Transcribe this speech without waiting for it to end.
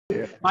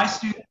My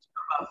students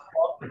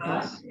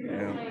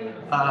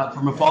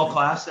from a fall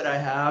class that I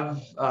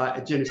have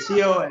at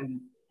Geneseo,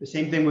 and the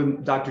same thing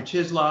with Dr.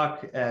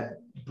 Chislock at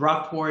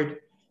Brockport.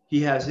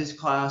 He has his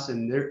class,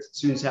 and their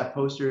students have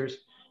posters.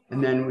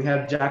 And then we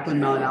have Jacqueline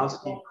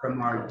Malinowski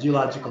from our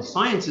Geological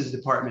Sciences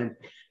department,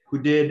 who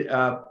did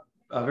a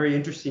very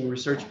interesting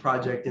research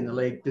project in the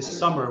lake this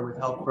summer with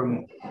help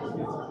from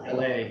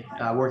LA,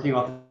 working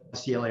off the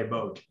CLA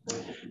boat.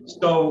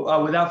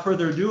 So without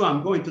further ado,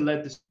 I'm going to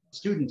let the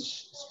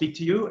students speak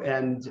to you,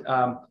 and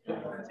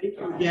thank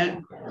you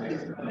again.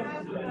 It's a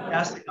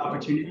fantastic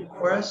opportunity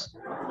for us.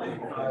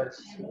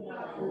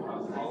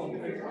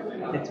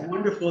 It's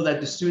wonderful that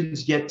the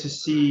students get to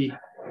see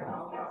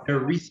their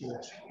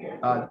research,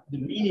 the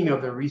meaning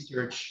of their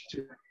research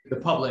to the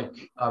public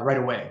right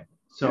away.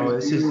 So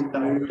this is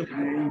really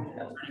turning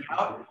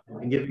out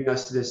and giving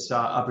us this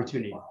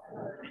opportunity.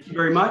 Thank you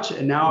very much.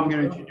 And now I'm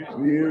going to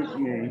introduce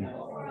them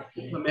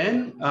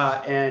in,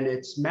 and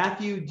it's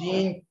Matthew,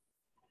 Dean,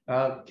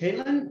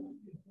 Caitlin,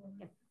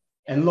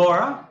 and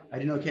Laura. I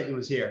didn't know Caitlin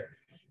was here.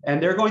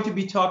 And they're going to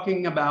be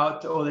talking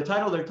about, the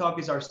title of their talk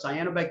is Are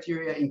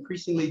Cyanobacteria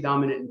Increasingly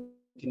Dominant in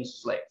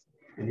Geneseo Lake?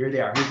 And here they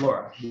are. Here's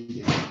Laura.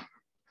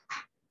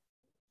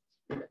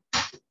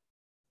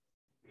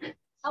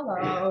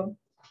 Hello.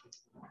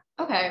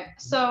 Okay,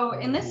 so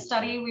in this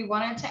study, we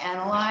wanted to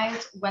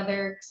analyze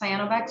whether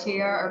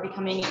cyanobacteria are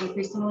becoming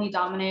increasingly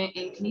dominant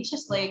in Geneseo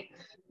Lake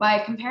by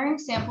comparing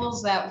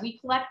samples that we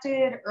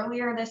collected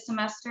earlier this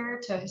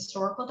semester to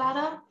historical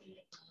data.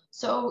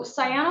 So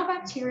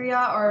cyanobacteria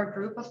are a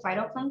group of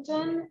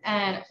phytoplankton,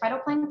 and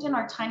phytoplankton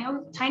are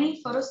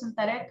tiny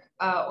photosynthetic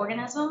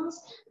organisms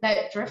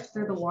that drift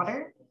through the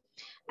water.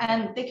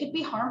 And they could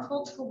be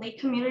harmful to the lake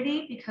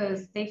community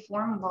because they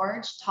form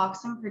large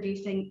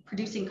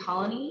toxin-producing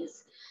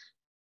colonies.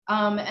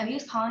 And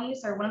these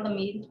colonies are one of the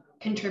main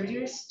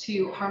contributors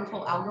to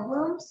harmful algal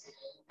blooms.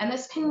 And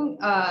this can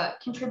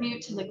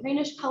contribute to the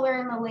greenish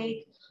color in the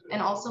lake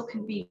and also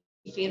can be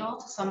fatal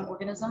to some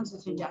organisms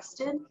if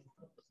ingested.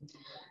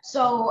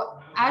 So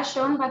as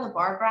shown by the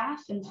bar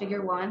graph in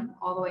figure 1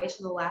 all the way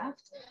to the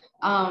left,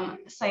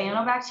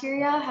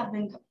 cyanobacteria have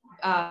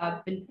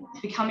been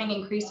becoming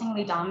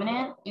increasingly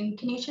dominant in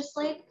Geneseo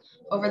Lake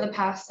over the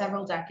past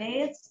several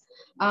decades.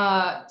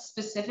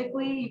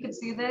 Specifically, you could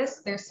see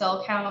this, their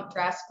cell count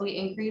drastically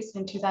increased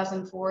in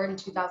 2004 and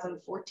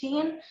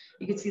 2014.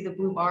 You can see the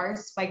blue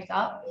bars spiked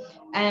up.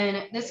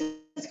 And this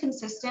is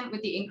consistent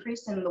with the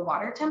increase in the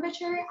water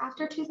temperature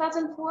after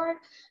 2004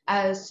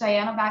 as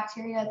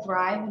cyanobacteria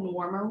thrive in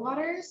warmer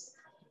waters.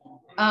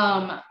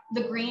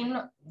 The green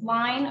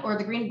line or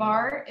the green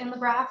bar in the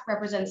graph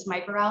represents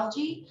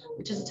microalgae,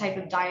 which is a type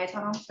of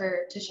diatom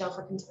to show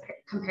for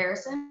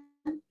comparison.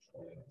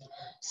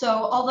 So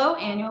although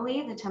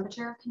annually the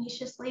temperature of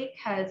Geneseo Lake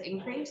has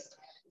increased,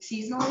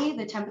 seasonally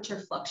the temperature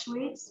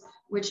fluctuates,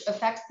 which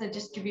affects the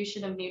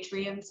distribution of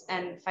nutrients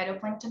and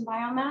phytoplankton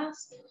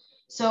biomass.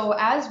 So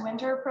as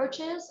winter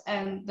approaches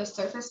and the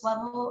surface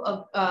level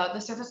of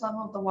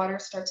the water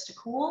starts to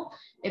cool,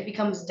 it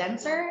becomes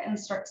denser and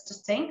starts to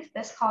sink.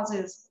 This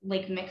causes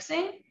lake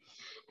mixing.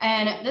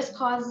 And this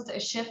causes a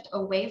shift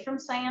away from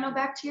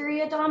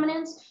cyanobacteria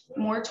dominance,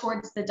 more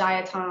towards the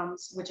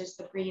diatoms, which is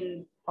the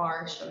green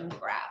bar shown in the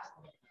graph.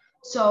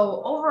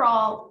 So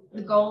overall,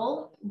 the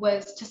goal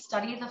was to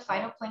study the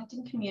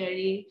phytoplankton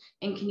community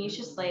in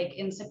Geneseo Lake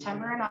in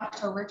September and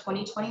October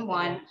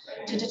 2021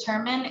 to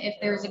determine if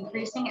there was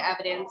increasing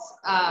evidence,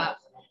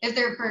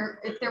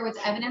 if there was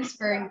evidence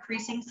for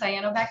increasing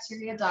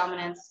cyanobacteria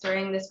dominance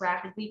during this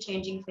rapidly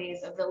changing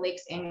phase of the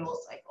lake's annual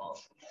cycle.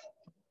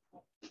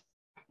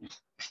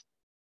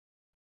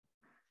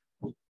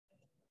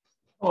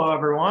 Hello,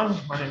 everyone.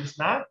 My name is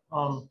Matt.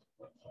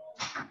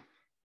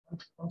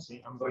 Let's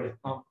see.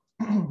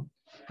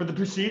 For the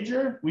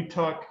procedure, we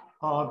took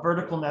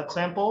vertical net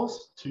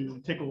samples to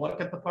take a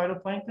look at the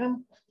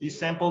phytoplankton. These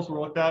samples were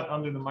looked at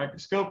under the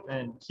microscope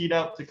and keyed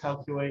out to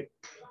calculate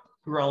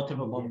the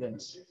relative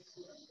abundance.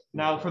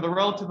 Now, for the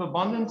relative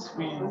abundance,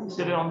 we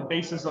did it on the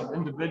basis of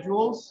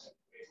individuals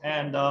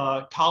and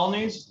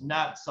colonies,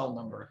 not cell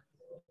number.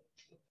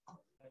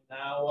 And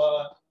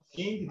now,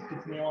 Dean, can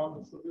continue on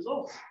with the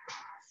results.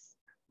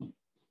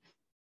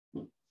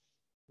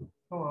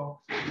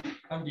 Hello,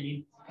 I'm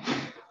Dean.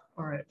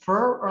 All right,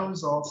 for our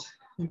results,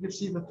 you can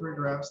see the 3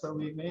 graphs that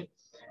we made.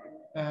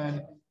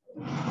 And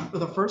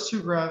the first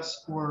 2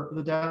 graphs were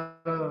the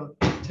data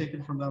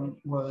taken from them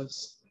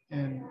was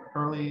in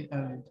early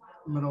and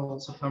middle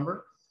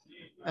September.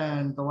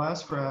 And the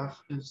last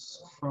graph is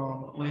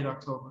from late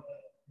October.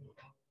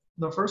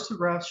 The first 2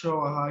 graphs show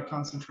a high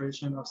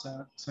concentration of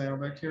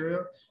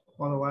cyanobacteria,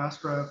 while the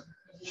last graph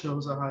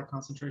shows a high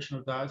concentration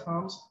of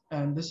diatoms.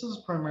 And this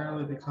is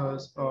primarily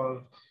because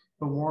of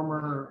the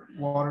warmer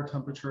water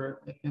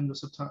temperature in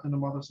the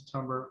month of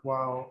September,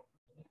 while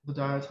the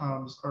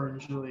diatoms are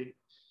usually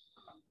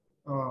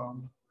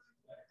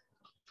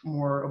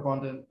more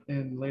abundant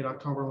in late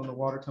October when the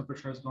water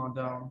temperature has gone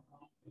down.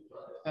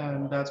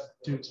 And that's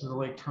due to the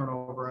lake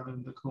turnover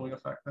and the cooling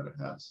effect that it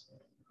has.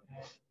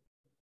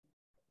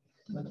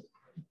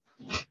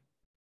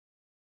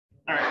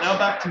 All right, now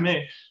back to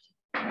me.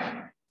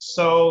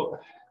 So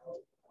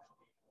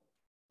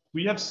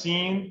we have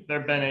seen there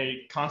have been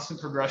a constant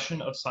progression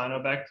of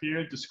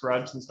cyanobacteria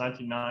described since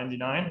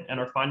 1999, and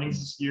our findings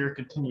this year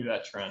continue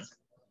that trend.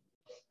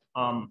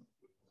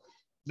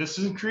 This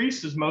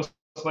increase is most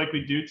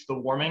likely due to the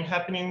warming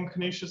happening in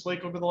Canisius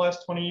Lake over the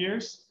last 20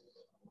 years.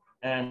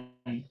 And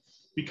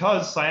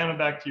because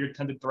cyanobacteria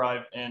tend to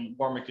thrive in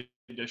warmer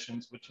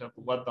conditions, which have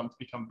led them to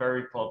become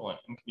very prevalent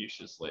in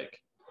Canisius Lake.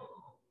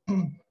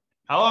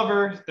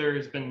 However,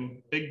 there's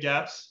been big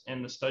gaps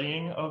in the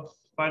studying of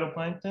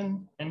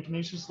phytoplankton in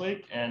Canisius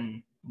Lake,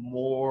 and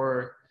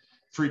more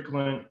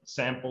frequent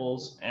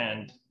samples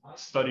and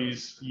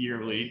studies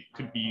yearly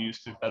could be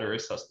used to better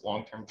assess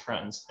long-term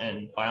trends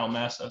in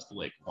biomass as the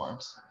lake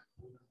warms.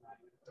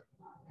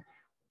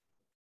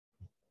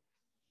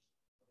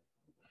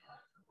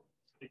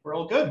 I think we're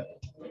all good.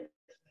 All right,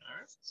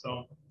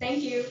 so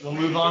Thank you. we'll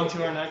move on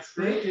to our next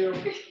group. Thank you.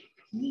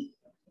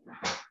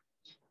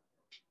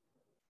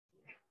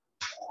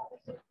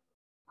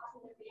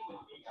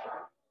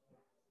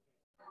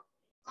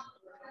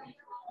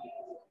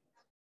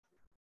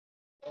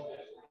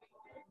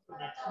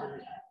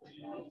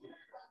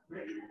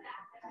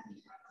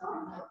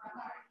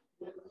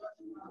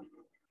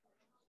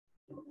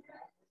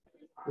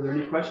 Are there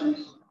any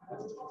questions?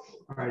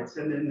 All right,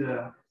 send in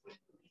the.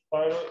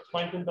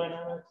 Plankton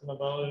dynamics and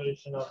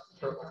evaluation of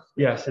turtles.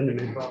 Yeah, send them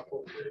in.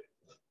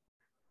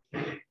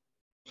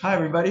 Hi,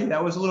 everybody.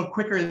 That was a little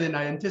quicker than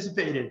I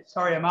anticipated.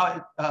 Sorry, I'm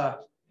out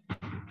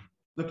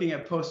looking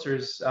at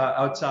posters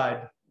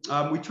outside.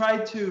 We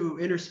tried to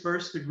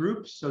intersperse the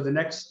groups. So the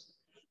next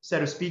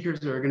set of speakers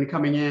that are going to be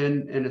coming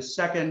in a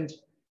second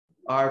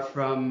are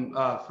from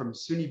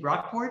SUNY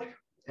Brockport,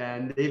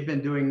 and they've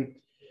been doing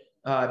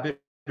a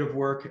bit of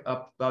work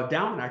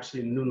down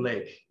actually in Loon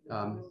Lake,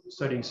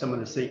 studying some of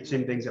the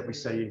same things that we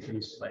study in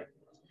Canisius Lake.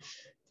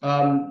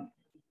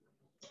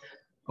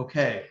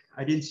 Okay,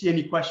 I didn't see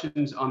any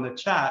questions on the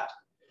chat.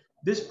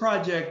 This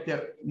project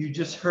that you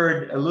just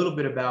heard a little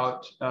bit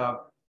about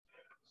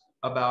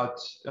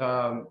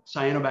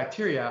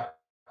cyanobacteria,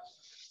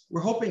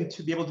 we're hoping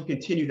to be able to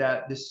continue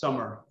that this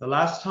summer. The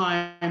last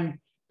time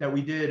that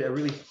we did a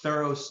really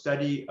thorough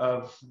study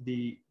of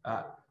the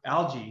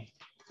algae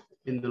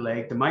in the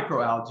lake, the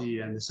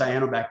microalgae and the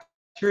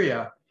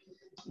cyanobacteria,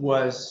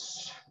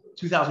 was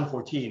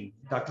 2014.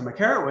 Dr.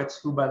 McCarowitz,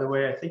 who by the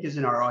way, I think is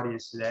in our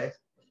audience today,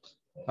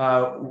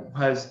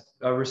 has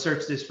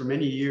researched this for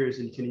many years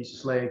in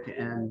Canisius Lake,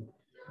 and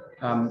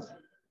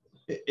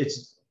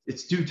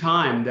it's due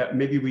time that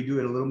maybe we do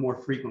it a little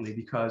more frequently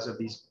because of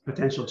these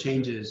potential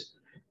changes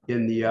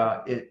in the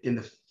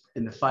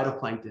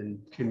phytoplankton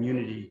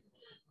community,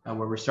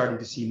 where we're starting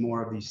to see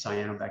more of these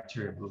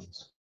cyanobacteria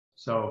blooms.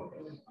 So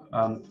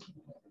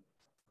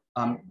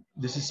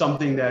this is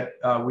something that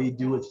we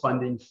do with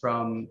funding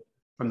from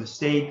the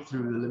state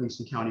through the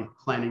Livingston County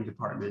Planning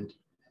Department.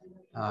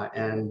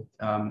 And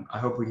I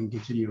hope we can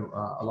continue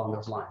along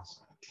those lines.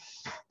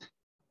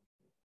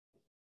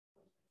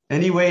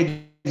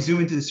 Anyway,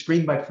 zoom into the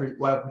screen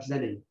while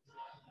presenting.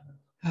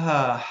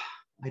 I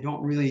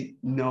don't really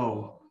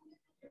know.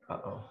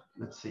 Uh-oh,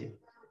 let's see.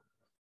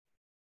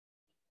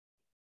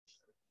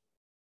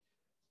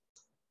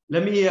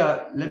 Let me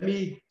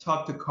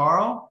talk to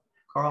Carl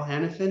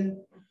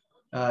Hannafin,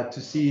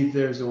 to see if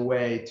there's a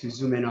way to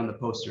zoom in on the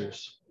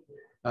posters.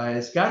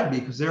 It's got to be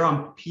because they're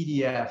on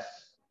PDF.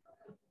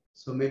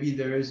 So maybe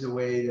there is a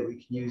way that we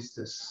can use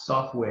the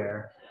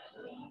software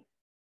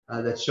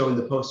that's showing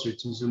the poster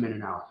to zoom in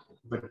and out.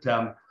 But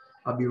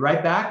I'll be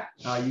right back.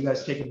 You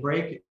guys take a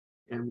break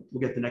and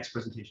we'll get the next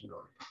presentation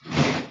going.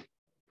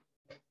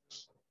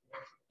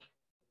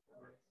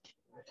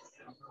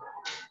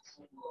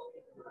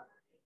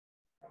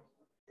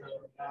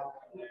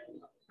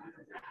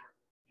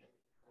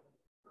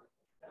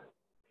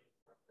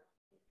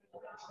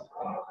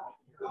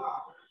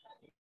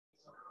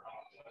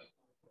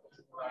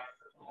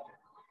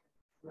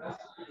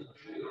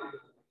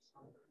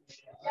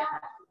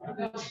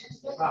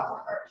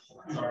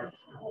 Sorry.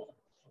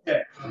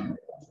 Okay.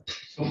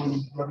 Someone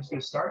whoever's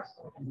going to start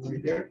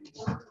right there.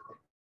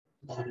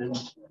 And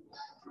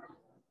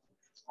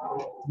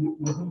you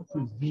have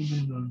to zoom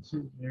in on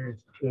certain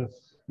areas.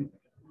 Yes. If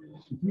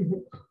you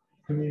hit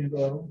Command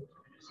L.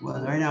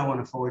 Well, right now I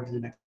want to forward to the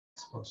next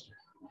poster.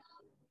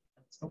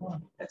 That's the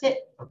one. That's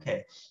it.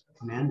 Okay.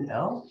 Command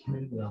L.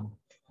 Command L.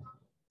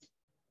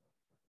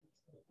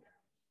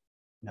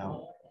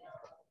 No.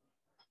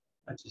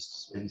 That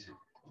just spins it.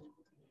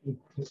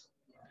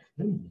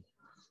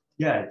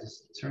 Yeah,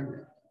 just turn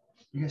it.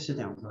 You guys sit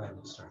down. Go ahead.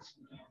 Let's start.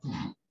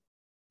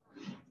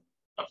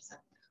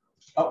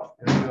 Oh,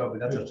 there we go. But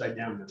that's upside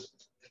down now.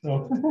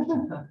 No.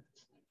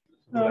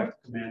 Go back to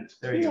command.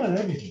 There you go.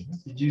 Everything.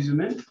 Did you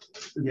zoom in?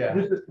 Yeah.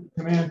 Just the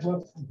command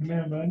plus and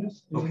command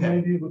minus. And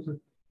Okay.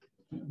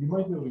 You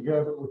might be able to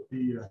grab it with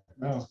the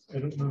mouse. I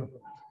don't know.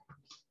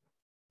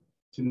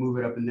 To move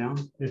it up and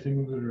down. If you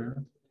move it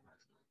around.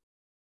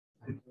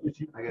 I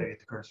gotta get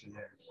the cursor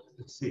there.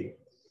 Let's see.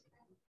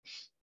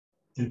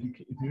 If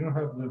you don't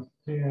have the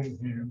pan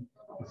here,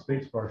 the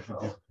space bar should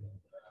be.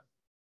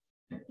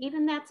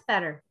 even that's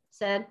better,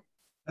 said.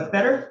 That's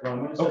better?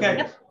 Okay.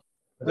 Yep.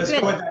 Let's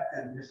go with that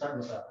then. You're starting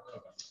with that.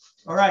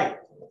 All right.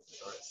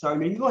 Sorry,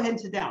 man, you go ahead and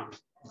sit down.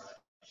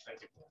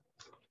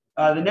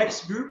 The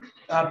next group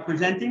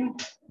presenting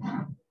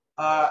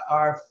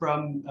are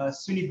from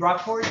SUNY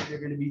Brockport. They're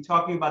going to be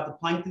talking about the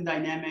plankton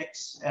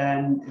dynamics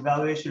and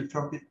evaluation of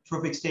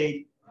trophic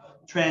state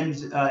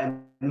trends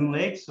in Loon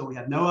Lake. So we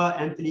have Noah,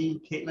 Anthony,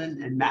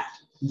 Caitlin, and Matt.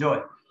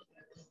 Enjoy.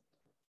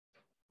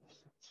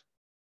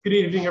 Good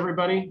evening,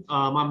 everybody.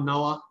 I'm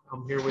Noah.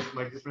 I'm here with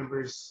my group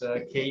members,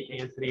 Kate,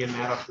 Anthony, and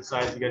Matt off the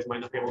sides. You guys might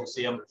not be able to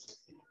see them.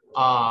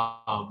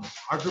 Our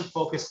group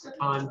focused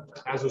on,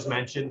 as was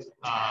mentioned,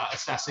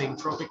 assessing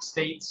trophic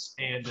states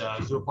and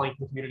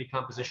zooplankton community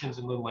compositions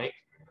in Loon Lake.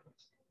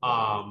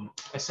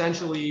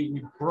 Essentially,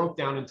 we broke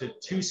down into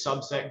two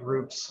subset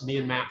groups. Me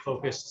and Matt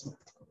focused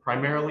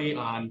primarily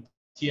on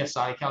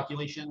TSI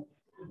calculation,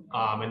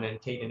 and then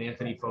Kate and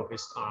Anthony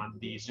focused on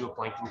the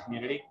zooplankton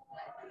community.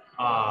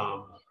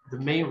 The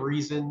main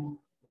reason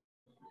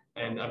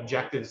and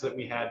objectives that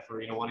we had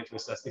for wanting to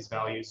assess these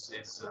values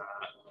is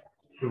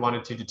we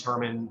wanted to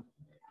determine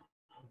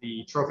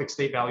the trophic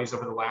state values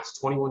over the last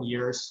 21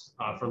 years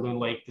for Loon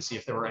Lake to see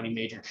if there were any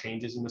major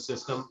changes in the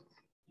system.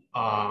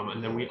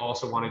 And then we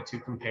also wanted to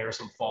compare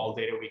some fall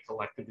data we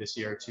collected this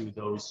year to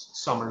those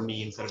summer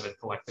means that have been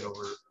collected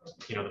over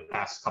the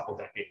past couple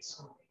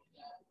decades.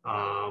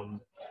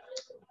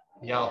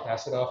 Yeah, I'll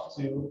pass it off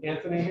to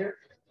Anthony here.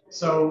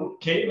 So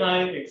Kate and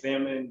I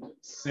examined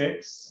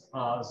 6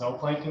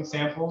 zooplankton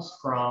samples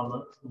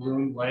from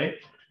Loon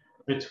Lake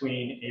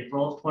between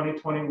April of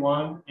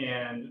 2021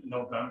 and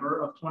November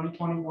of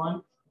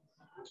 2021.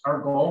 Our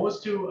goal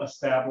was to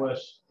establish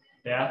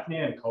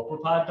Daphnia and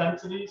copepod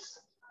densities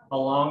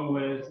along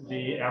with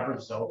the average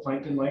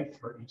zooplankton length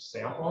for each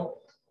sample.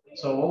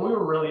 So what we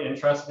were really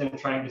interested in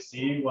trying to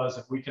see was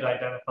if we could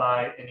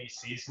identify any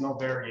seasonal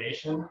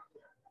variation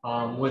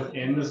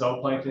within the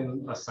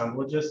zooplankton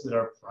assemblages that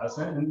are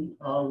present in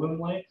Loon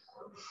Lake.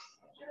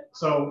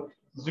 So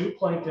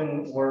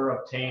zooplankton were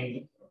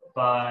obtained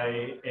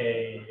by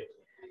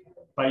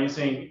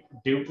using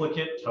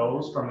duplicate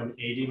tows from an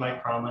 80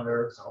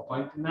 micrometer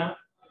zooplankton net.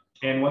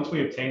 And once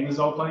we obtained the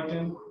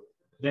zooplankton,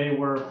 they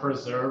were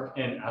preserved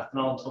in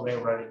ethanol until they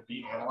were ready to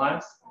be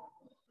analyzed.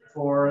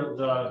 For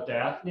the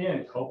Daphnia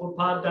and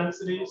copepod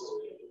densities,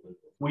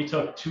 we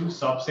took 2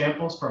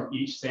 subsamples from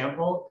each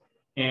sample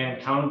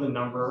and counted the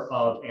number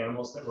of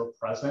animals that were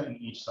present in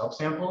each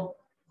subsample.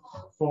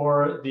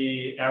 For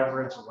the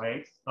average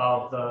length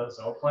of the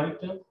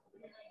zooplankton,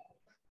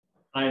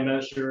 I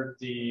measured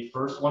the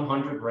first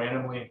 100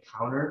 randomly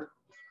encountered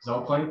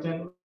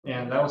zooplankton,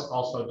 and that was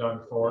also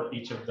done for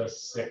each of the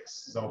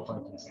 6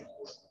 zooplankton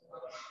samples.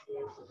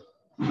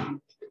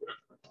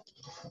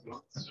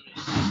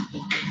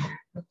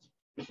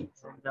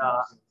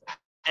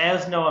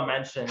 As Noah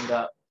mentioned,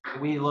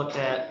 we looked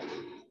at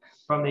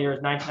from the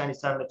years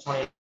 1997 to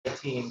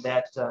 2018,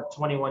 that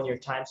 21-year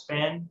time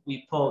span.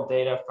 We pulled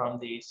data from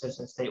the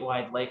Citizen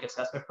Statewide Lake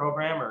Assessment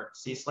Program, or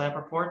CSLAP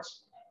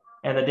reports.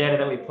 And the data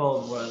that we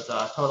pulled was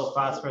total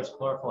phosphorus,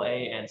 chlorophyll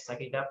A, and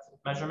Secchi depth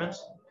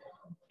measurements.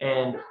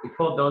 And we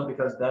pulled those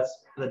because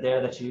that's the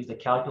data that's used to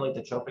calculate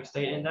the trophic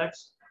state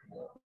index,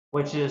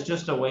 which is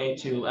just a way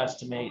to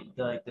estimate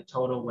the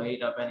total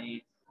weight of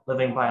any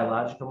living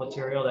biological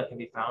material that can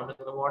be found in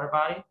the water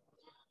body.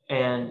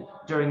 And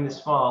during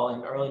this fall,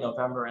 in early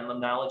November, in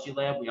limnology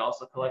lab, we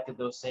also collected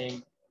those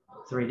same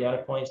 3 data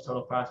points: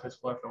 total phosphorus,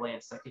 chlorophyll A,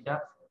 and Secchi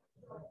depth.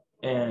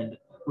 And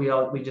we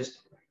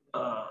just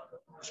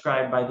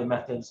prescribed by the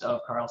methods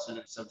of Carlson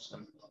and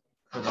Simpson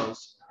for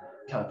those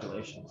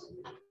calculations.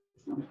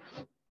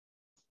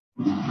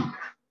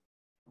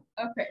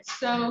 Okay,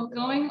 so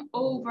going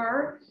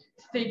over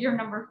figure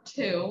number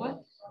 2,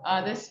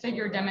 this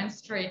figure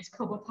demonstrates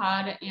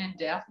copepod and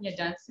Daphnia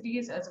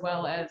densities as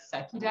well as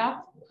Secchi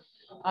depth.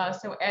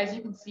 So as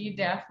you can see,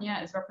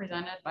 Daphnia is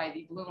represented by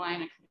the blue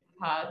line and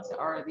copepods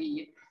are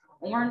the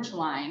orange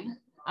line.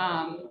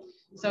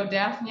 So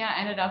Daphnia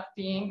ended up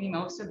being the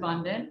most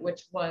abundant,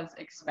 which was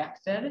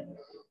expected.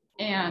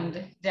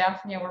 And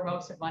Daphnia were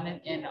most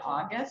abundant in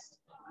August,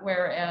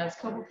 whereas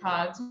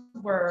copepods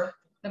were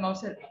the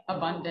most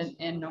abundant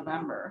in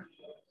November.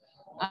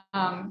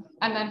 And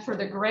then for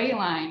the gray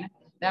line,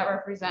 that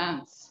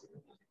represents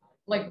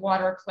like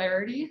water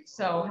clarity.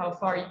 So how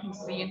far you can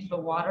see into the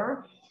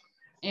water.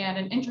 And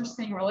an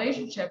interesting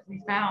relationship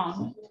we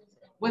found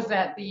was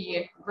that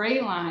the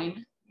gray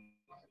line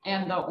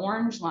and the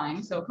orange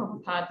line, so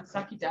copepod and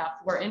Secchi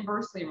depth, were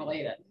inversely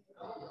related.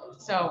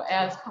 So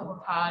as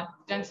copepod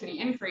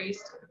density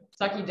increased,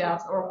 Secchi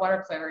depth or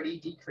water clarity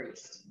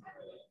decreased.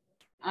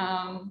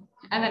 And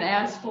then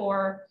as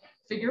for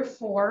figure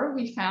 4,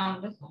 we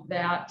found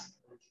that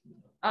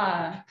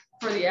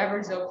for the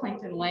average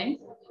zooplankton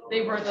length,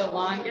 they were the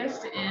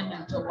longest in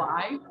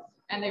July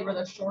and they were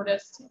the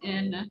shortest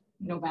in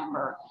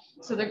November.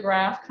 So the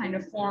graph kind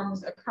of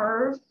forms a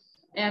curve,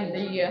 and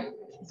the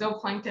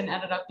zooplankton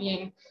ended up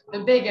being the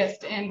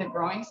biggest in the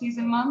growing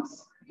season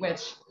months,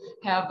 which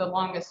have the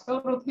longest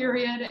photo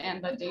period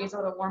and the days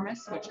are the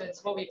warmest, which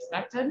is what we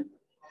expected.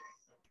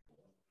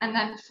 And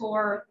then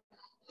for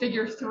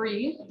figure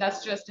 3,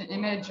 that's just an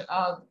image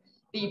of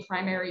the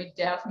primary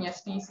Daphnia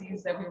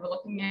species that we were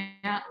looking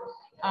at.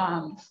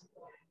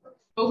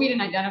 But we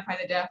didn't identify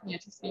the Daphnia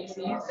species.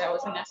 That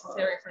wasn't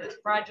necessary for this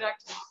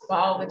project,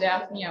 while the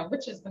Daphnia,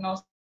 which is the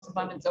most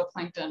abundant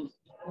zooplankton,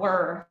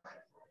 were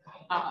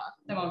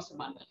the most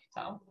abundant.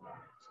 So.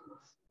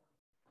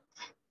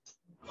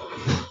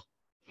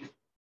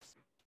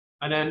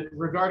 And then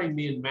regarding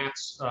me and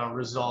Matt's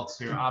results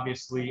here,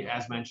 obviously,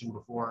 as mentioned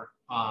before,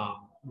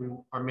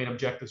 our main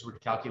objectives were to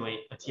calculate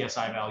a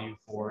TSI value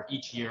for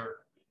each year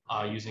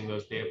using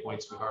those data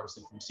points we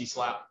harvested from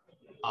CSLAP.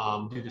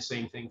 Do the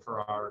same thing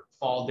for our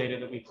fall data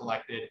that we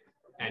collected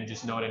and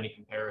just note any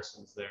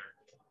comparisons there.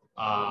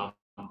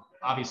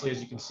 Obviously,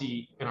 as you can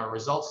see in our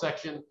results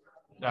section,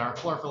 our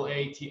chlorophyll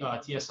A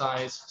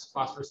TSIs,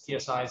 phosphorus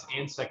TSIs,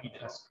 and Secchi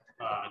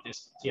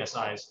disc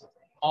TSIs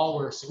all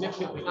were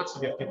significantly, not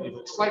significantly,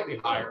 but slightly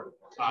higher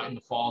in the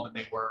fall than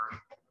they were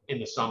in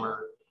the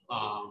summer,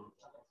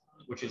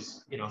 which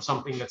is, you know,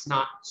 something that's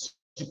not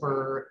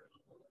super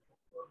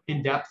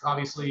in depth,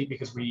 obviously,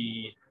 because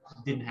we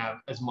didn't have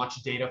as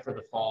much data for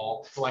the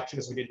fall collection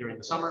as we did during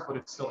the summer, but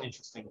it's still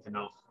interesting to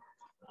know.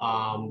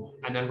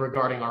 And then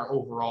regarding our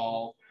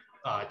overall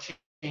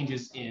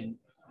changes in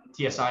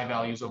TSI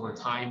values over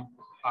time,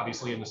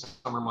 obviously in the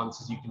summer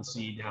months, as you can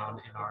see down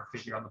in our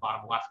figure on the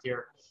bottom left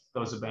here,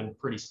 those have been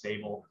pretty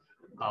stable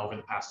over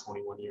the past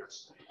 21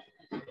 years.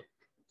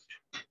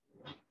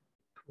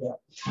 Yeah.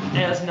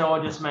 As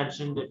Noah just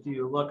mentioned, if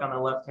you look on the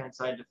left-hand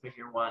side to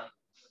figure 1,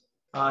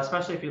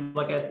 especially if you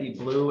look at the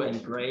blue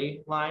and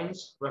gray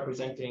lines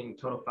representing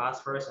total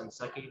phosphorus and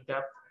Secchi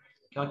depth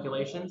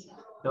calculations,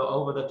 though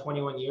over the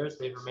 21 years,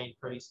 they've remained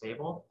pretty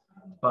stable.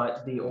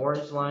 But the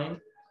orange line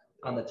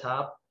on the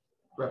top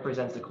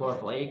represents the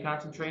chlorophyll A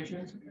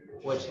concentrations,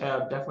 which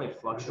have definitely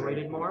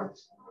fluctuated more,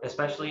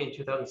 especially in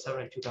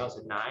 2007 and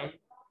 2009,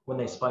 when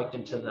they spiked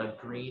into the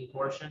green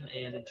portion,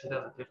 and in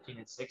 2015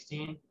 and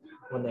 16,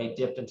 when they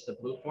dipped into the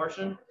blue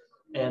portion.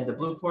 And the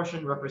blue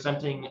portion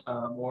representing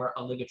a more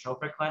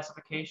oligotrophic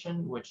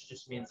classification, which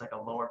just means like a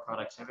lower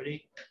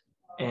productivity,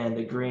 and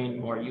the green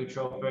more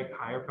eutrophic,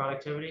 higher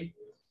productivity,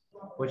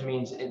 which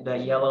means the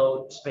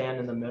yellow span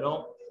in the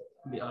middle,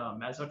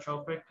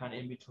 mesotrophic, kind of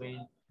in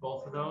between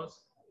both of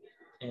those.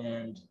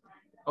 And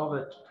over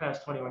the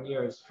past 21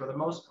 years, for the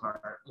most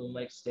part, Loon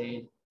Lake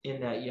stayed in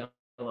that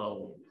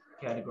yellow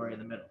category in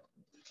the middle.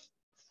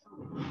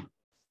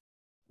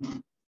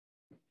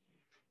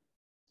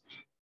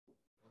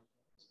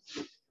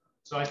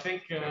 So I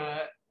think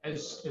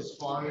as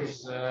far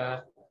as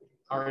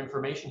our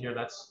information here,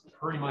 that's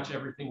pretty much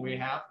everything we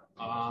have.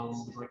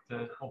 We'd like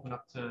to open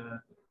up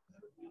to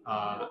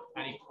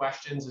any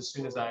questions as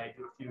soon as I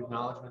do a few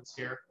acknowledgements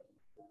here.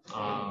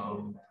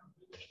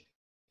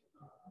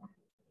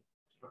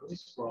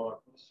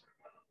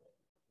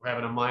 We're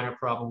having a minor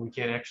problem. We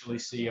can't actually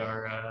see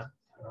our.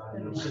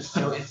 It's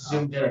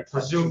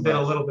zoomed in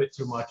a little bit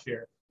too much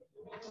here.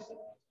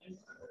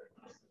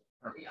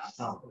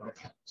 Oh,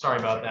 sorry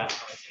about that.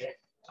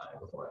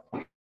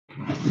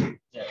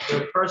 Yeah,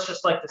 so first,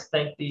 just like to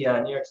thank the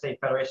New York State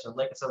Federation of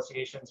Lake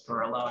Associations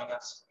for allowing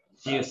us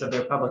the use of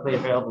their publicly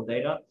available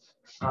data.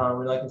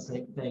 We'd like to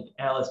thank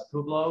Alice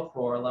Publo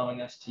for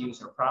allowing us to use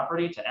her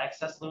property to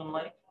access Loon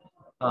Lake.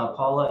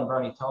 Paula and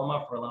Bernie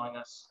Thoma for allowing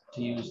us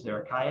to use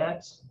their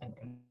kayaks and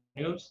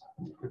canoes,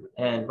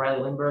 and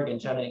Riley Lindbergh and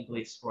Jenna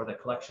Inglis for the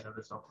collection of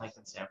the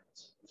zooplankton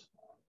samples.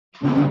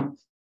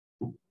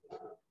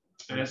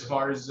 And as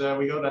far as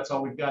we go, that's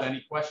all we've got.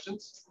 Any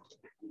questions?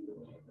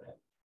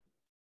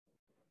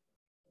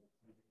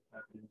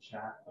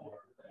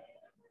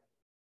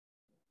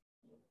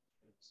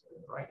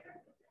 Right.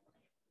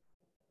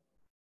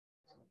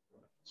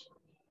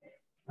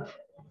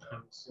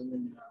 I'm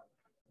assuming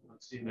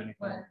not seeing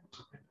anything.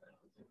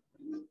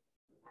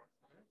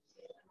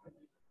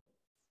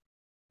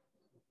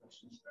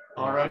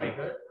 All righty.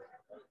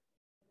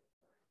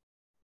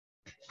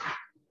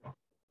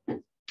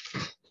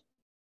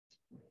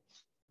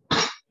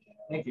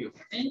 Thank you.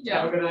 Thank you.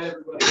 Have a good night,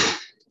 everybody.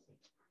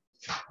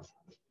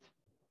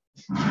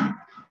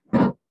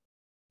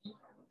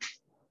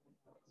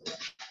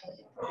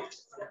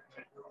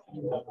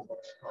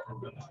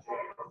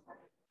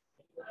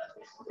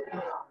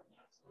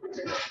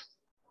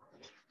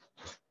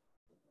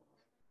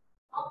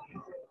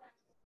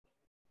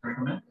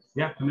 Come in?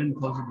 Yeah, come in and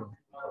close the door.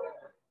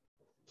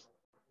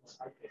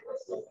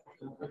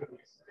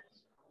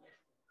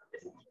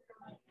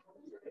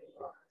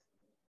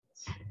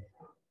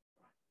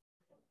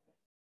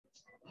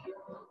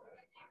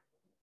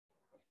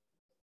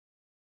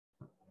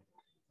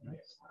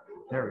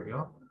 There we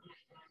go.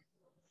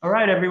 All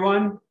right,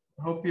 everyone.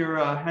 Hope you're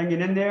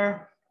hanging in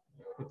there.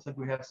 Looks like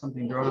we have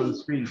something drawn on the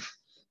screen.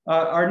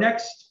 Our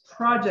next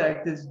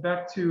project is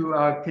back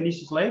to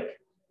Geneseo Lake.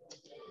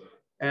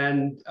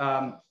 And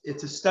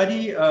it's a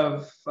study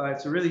of,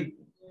 it's a really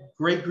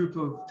great group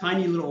of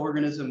tiny little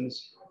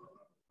organisms.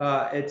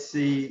 It's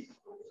the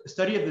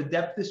study of the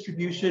depth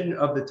distribution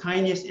of the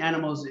tiniest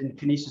animals in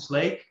Geneseo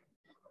Lake.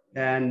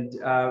 And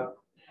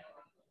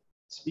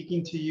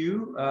speaking to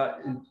you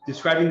and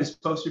describing this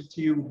poster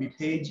to you will be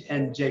Paige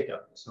and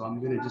Jacob. So I'm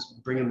going to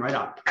just bring them right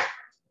on.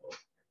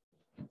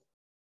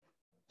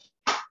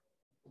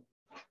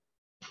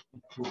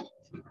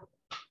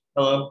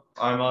 Hello,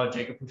 I'm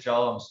Jacob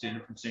Puchel. I'm a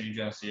student from SUNY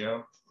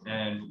Geneseo,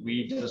 and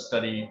we did a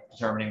study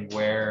determining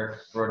where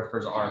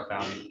rotifers are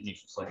found in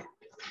Canisius Lake.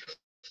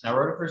 Now,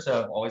 rotifers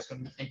have always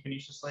been in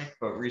Canisius Lake,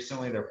 but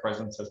recently their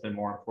presence has been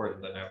more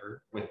important than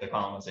ever with the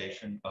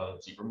colonization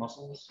of zebra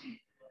mussels.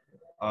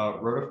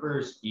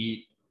 Rotifers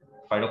eat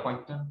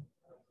phytoplankton,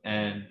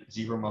 and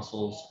zebra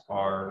mussels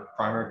are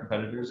primary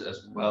competitors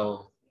as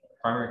well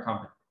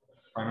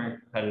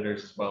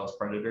as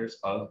predators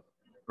of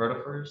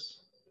rotifers.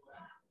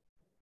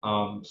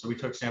 So we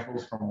took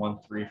samples from 1,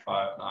 3,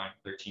 5, 9,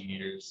 13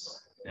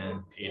 meters,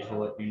 and Paige will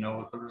let you know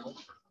what the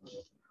results were.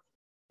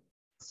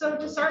 So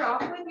to start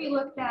off with, we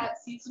looked at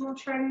seasonal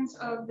trends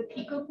of the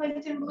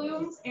picoplankton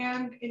blooms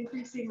and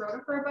increasing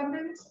rotifer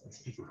abundance.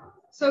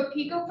 So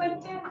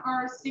picoplankton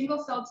are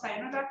single-celled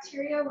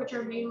cyanobacteria, which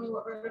are mainly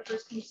what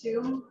rotifers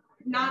consume,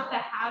 not the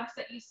halves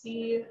that you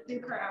see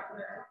occur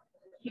after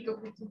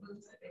picoplankton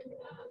blooms.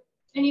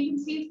 And you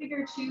can see in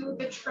figure 2,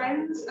 the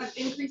trends of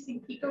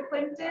increasing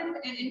picoplankton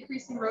and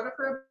increasing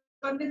rotifer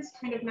abundance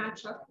kind of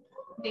match up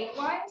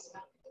date-wise.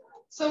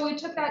 So we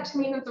took that to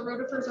mean that the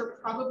rotifers are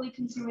probably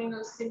consuming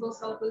those single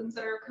cell blooms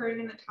that are occurring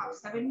in the top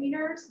 7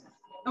 meters.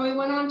 And we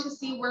went on to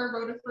see where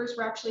rotifers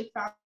were actually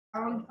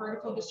found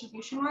vertical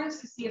distribution-wise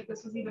to see if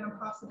this was even a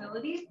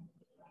possibility.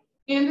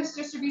 And this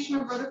distribution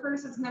of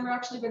rotifers has never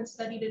actually been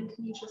studied in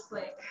Canisius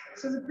Lake.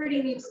 So it's a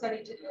pretty neat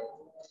study to do.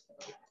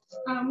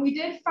 We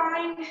did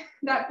find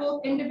that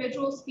both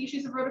individual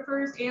species of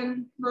rotifers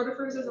and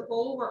rotifers as a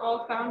whole were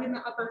all found in the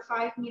upper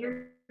 5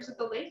 meters of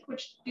the lake,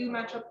 which do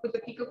match up with the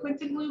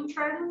picoplankton bloom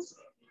trends.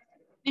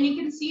 And you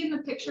can see in the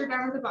picture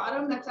down at the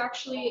bottom, that's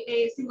actually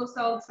a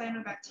single-celled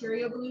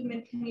cyanobacteria bloom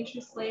in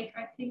Canisius Lake,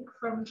 I think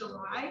from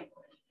July.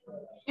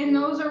 And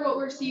those are what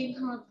we're seeing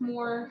come up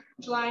more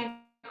July and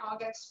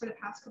August for the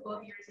past couple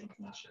of years in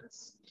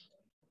Canisius.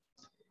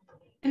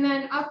 And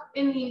then up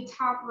in the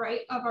top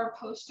right of our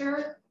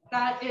poster,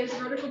 that is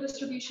vertical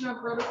distribution of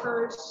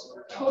rotifers,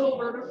 total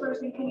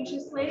rotifers in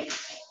Canisius Lake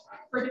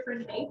for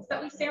different dates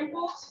that we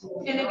sampled.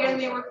 And again,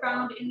 they were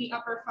found in the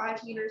upper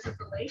 5 meters of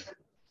the lake.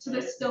 So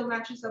this still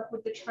matches up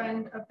with the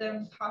trend of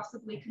them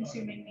possibly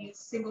consuming these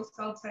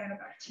single-celled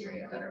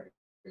cyanobacteria that are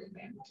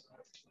blooming.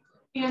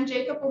 And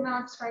Jacob will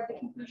now describe the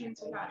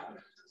conclusions we had from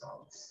these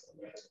results.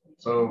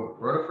 So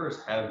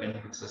rotifers have been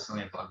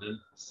consistently abundant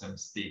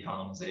since the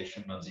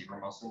colonization of zebra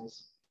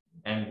mussels.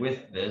 And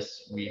with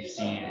this, we've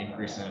seen an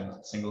increase in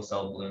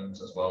single-cell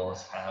blooms as well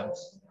as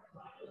habs.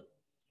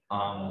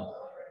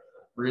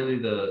 Really,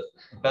 the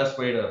best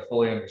way to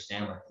fully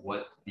understand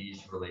what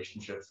these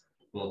relationships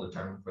will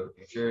determine for the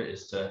future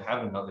is to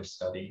have another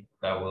study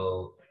that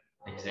will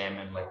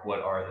examine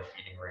what are the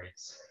feeding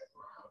rates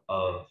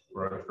of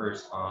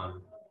rotifers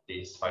on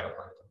these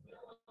phytoplankton.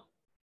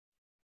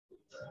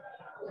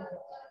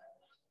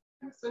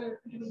 So,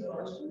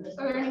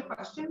 are there any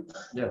questions?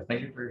 Yeah,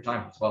 thank you for your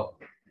time as well.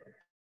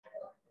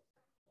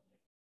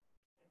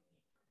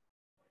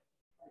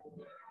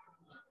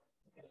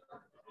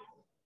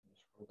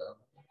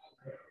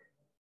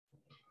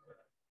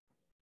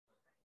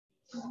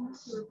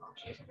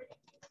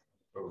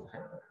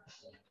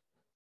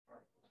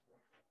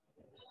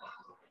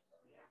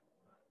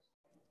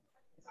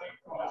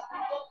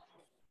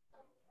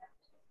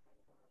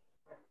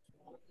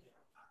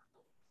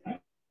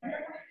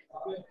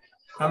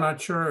 I'm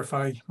not sure if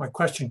my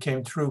question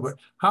came through, but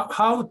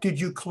how did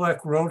you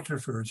collect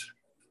rotifers?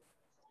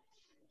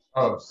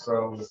 Oh,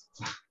 so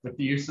with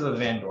the use of the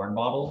Van Dorn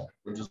bottle,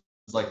 which is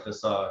like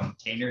this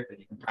container that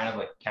you can kind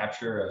of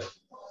capture a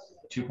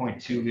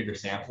 2.2 liter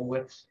sample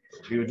with,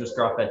 we would just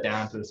drop that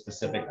down to a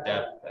specific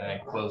depth and then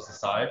close the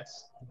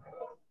sides.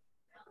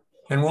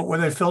 And what were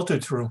they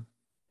filtered through?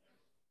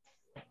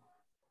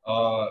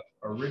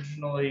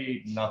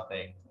 Originally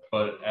nothing,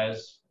 but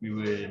as we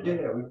would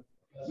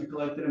we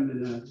collected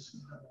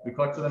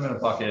them in a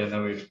bucket, and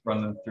then we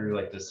run them through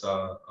this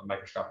a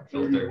microscopic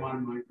filter,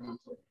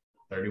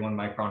 31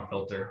 micron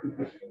filter,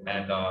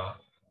 and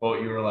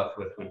what you were left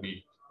with would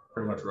be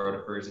pretty much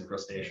rotifers and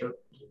crustacea.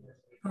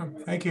 Oh,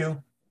 thank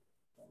you.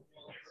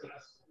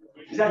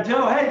 Is that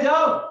Joe? Hey,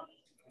 Joe.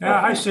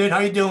 Yeah, hi Sid, how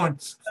you doing?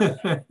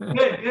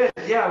 Good.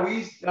 Yeah, we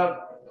used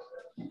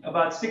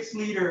about 6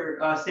 liter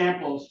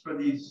samples for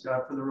these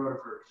for the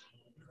rotifers.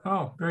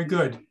 Oh, very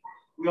good.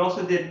 We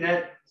also did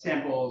net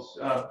samples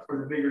for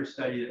the bigger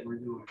study that we're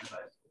doing.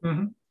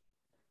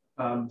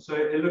 So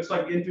it looks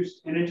like an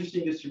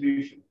interesting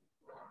distribution.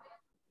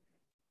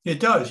 It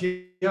does,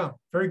 yeah,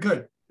 very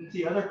good. Let's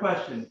see, other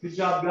questions. Good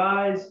job,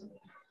 guys.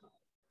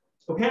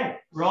 Okay,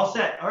 we're all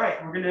set. All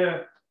right, we're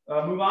gonna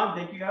move on.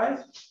 Thank you,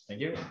 guys.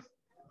 Thank you.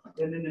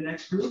 And then the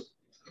next group.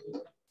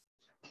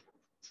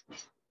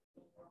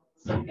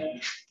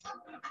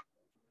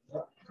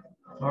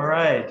 All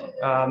right,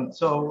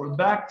 so we're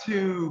back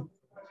to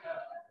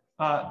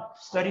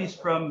studies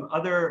from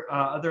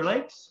other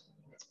lakes.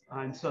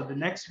 And so the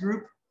next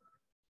group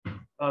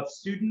of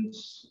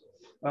students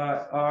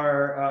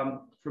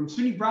are from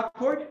SUNY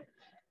Brockport.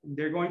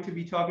 They're going to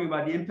be talking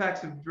about the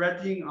impacts of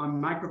dredging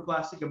on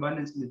microplastic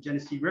abundance in the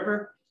Geneseo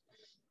River.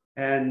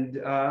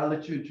 And I'll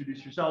let you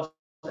introduce yourselves.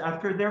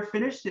 After they're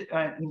finished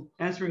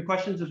answering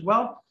questions as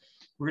well,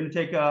 we're going to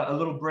take a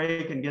little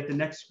break and get the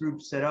next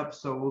group set up.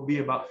 So we'll be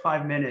about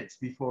 5 minutes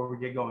before we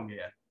get going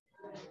again.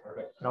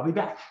 Perfect. And I'll be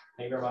back.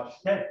 Thank you very much.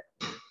 Okay.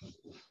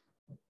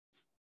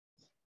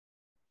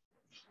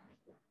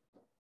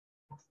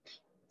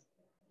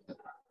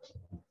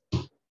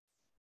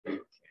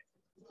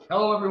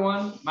 Hello,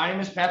 everyone. My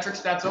name is Patrick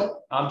Stetzel.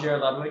 I'm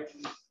Jared Ludwig.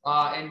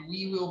 And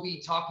we will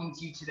be talking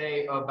to you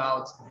today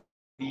about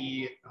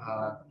the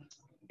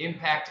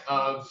impact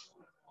of,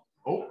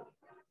 oh,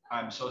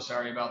 I'm so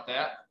sorry about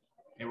that.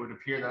 It would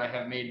appear that I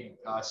have made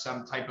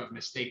some type of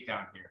mistake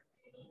down here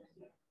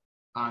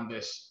on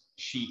this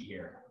sheet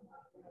here.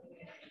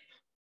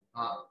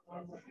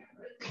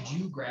 Could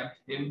you grab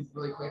him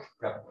really quick?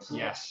 Grab him.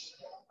 Yes,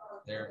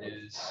 there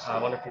is.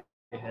 I wonder if you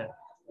can hit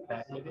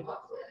back maybe.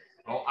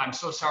 Oh, I'm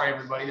so sorry,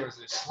 everybody. There was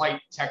a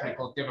slight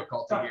technical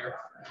difficulty here.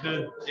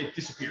 It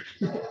disappeared.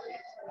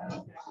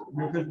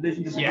 Your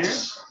presentation disappeared?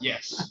 Yes,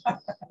 yes.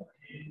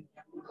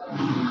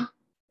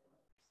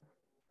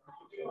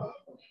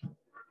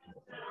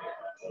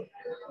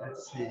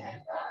 Let's see.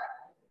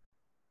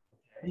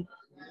 Okay.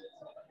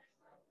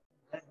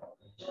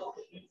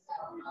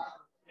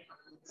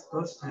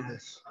 Let's do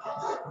this.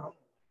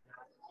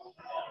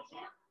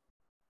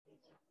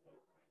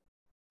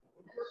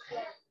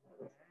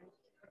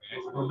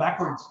 Go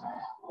backwards.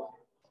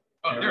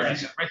 Oh, there it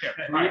is, right there.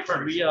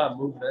 Should we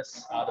move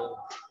this out of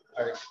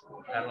our,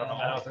 I don't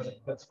know if there's a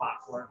good spot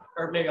for it.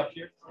 Or maybe up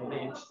here.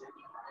 Maybe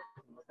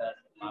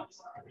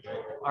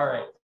all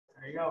right.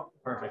 There you go.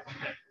 Perfect.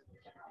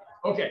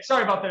 Okay,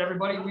 sorry about that,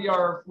 everybody. We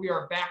are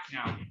back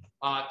now.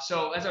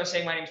 So as I was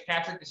saying, my name is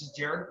Patrick. This is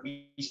Jared.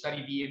 We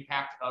study the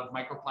impact of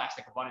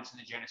microplastic abundance in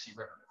the Geneseo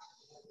River.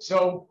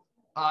 So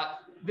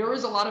there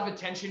is a lot of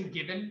attention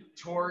given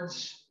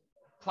towards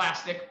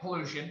plastic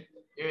pollution.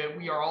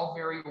 We are all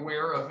very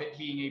aware of it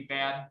being a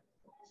bad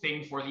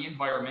thing for the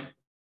environment.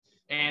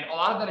 And a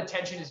lot of that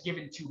attention is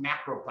given to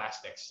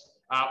macroplastics,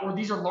 or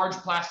these are large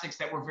plastics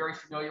that we're very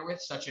familiar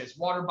with, such as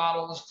water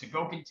bottles,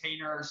 to-go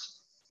containers,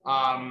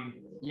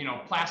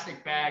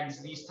 plastic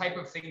bags, these type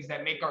of things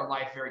that make our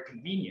life very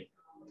convenient.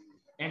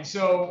 And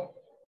so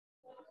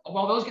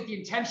while those get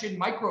the attention,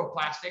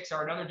 microplastics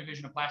are another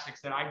division of plastics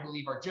that I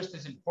believe are just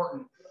as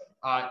important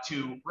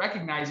to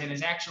recognize, and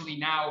is actually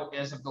now,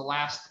 as of the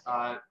last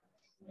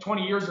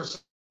 20 years or so,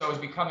 is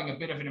becoming a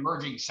bit of an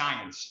emerging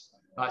science.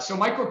 So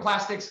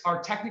microplastics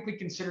are technically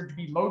considered to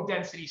be low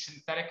density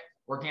synthetic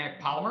organic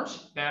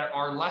polymers that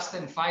are less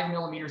than 5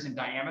 millimeters in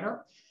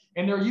diameter.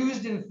 And they're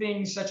used in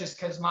things such as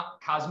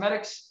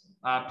cosmetics,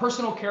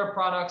 personal care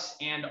products,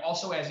 and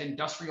also as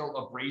industrial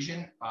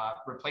abrasion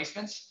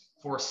replacements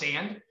for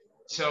sand.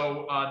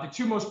 So the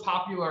two most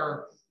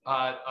popular,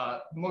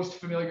 most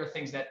familiar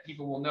things that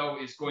people will know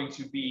is going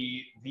to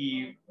be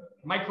the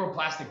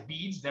microplastic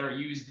beads that are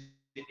used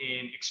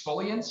in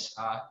exfoliants,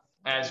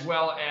 as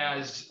well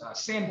as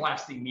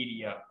sandblasting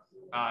media.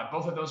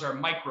 Both of those are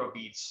micro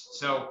beads.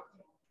 So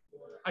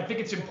I think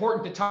it's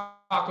important to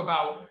talk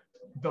about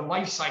the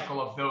life cycle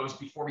of those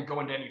before we go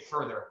into any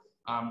further.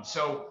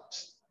 So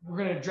we're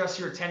going to address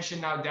your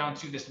attention now down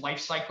to this life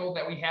cycle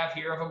that we have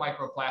here of a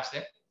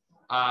microplastic,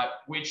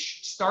 which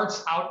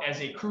starts out as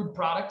a crude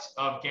product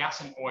of gas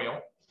and oil.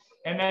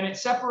 And then it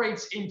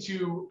separates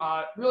into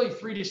really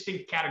 3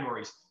 distinct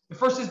categories. The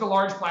first is the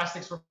large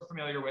plastics we're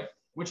familiar with,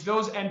 which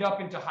those end up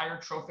into higher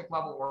trophic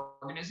level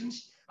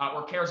organisms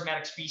or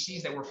charismatic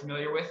species that we're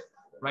familiar with,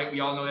 right?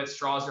 We all know that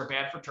straws are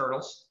bad for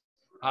turtles.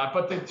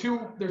 But there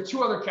are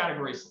 2 other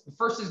categories. The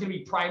first is going to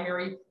be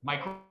primary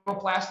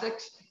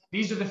microplastics.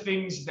 These are the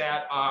things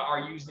that are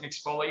used in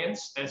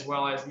exfoliants, as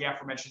well as the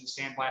aforementioned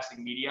sandblasting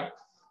media.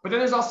 But then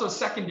there's also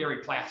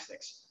secondary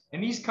plastics.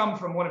 And these come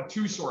from one of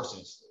 2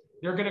 sources.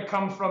 They're going to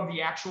come from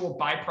the actual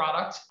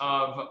byproduct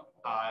of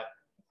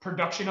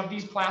production of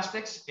these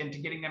plastics into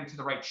getting them to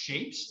the right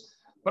shapes,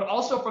 but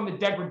also from the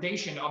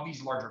degradation of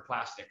these larger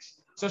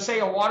plastics. So say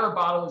a water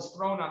bottle is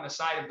thrown on the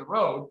side of the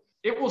road,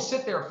 it will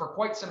sit there for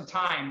quite some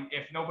time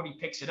if nobody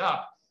picks it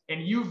up,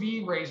 and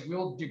UV rays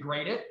will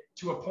degrade it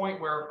to a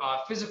point where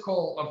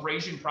physical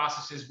abrasion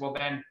processes will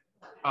then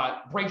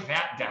break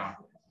that down.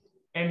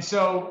 And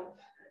so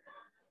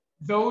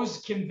those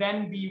can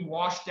then be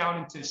washed down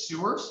into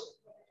sewers,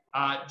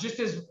 just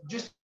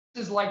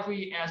as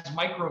likely as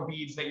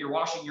microbeads that you're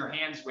washing your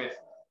hands with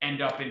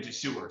end up into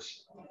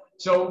sewers.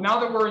 So now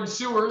that we're in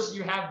sewers,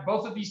 you have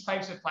both of these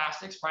types of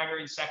plastics,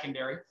 primary and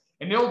secondary,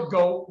 and they'll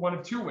go one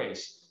of 2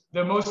 ways.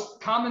 The most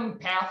common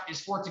path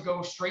is for it to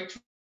go straight to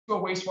a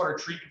wastewater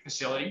treatment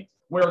facility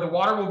where the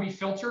water will be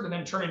filtered and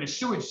then turn into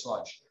sewage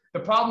sludge. The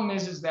problem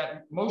is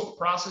that most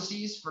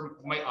processes for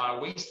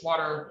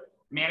wastewater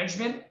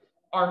management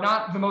are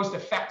not the most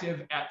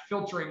effective at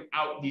filtering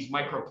out these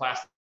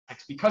microplastics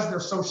because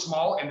they're so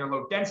small and they're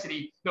low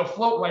density, they'll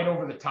float right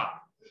over the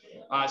top.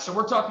 So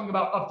we're talking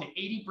about up to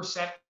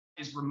 80%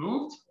 is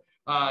removed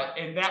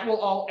And that will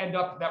all end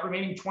up, that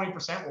remaining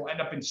 20% will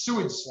end up in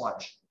sewage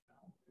sludge.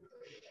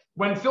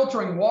 When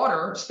filtering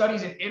water,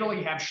 studies in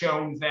Italy have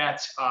shown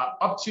that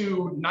up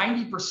to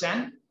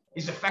 90%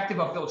 is effective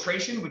of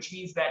filtration, which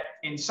means that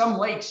in some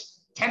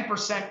lakes,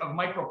 10% of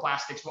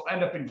microplastics will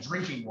end up in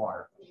drinking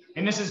water.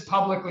 And this is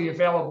publicly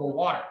available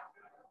water.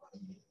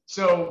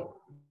 So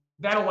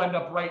that'll end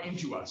up right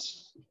into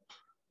us.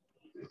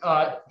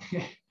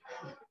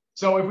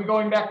 So if we're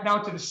going back now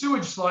to the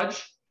sewage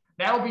sludge,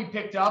 that'll be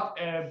picked up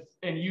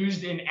and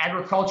used in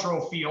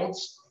agricultural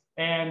fields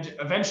and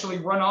eventually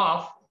run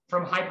off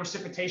from high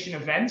precipitation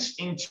events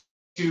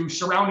into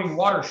surrounding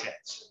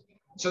watersheds.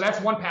 So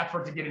that's one path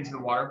for it to get into the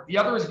water. The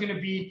other is going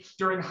to be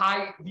during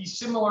these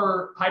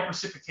similar high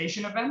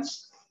precipitation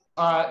events.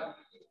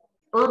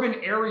 Urban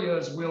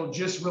areas will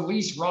just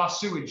release raw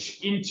sewage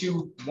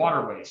into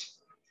waterways.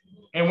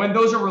 And when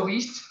those are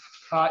released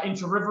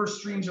into rivers,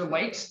 streams, or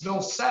lakes,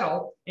 they'll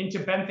settle into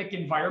benthic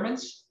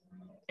environments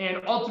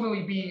and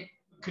ultimately be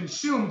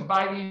consumed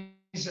by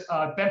these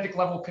benthic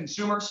level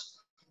consumers,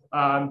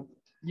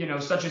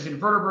 such as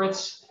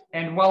invertebrates.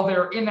 And while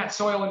they're in that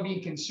soil and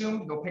being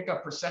consumed, they'll pick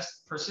up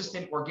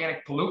persistent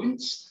organic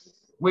pollutants,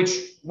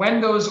 which when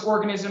those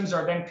organisms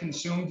are then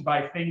consumed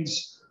by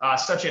things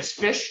such as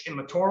fish in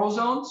littoral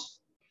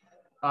zones,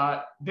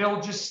 they'll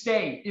just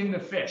stay in the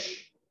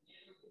fish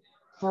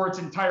for its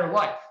entire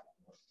life.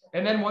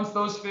 And then once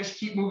those fish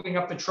keep moving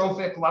up the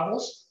trophic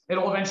levels,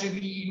 it'll eventually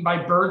be eaten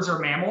by birds or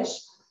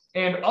mammals.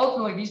 And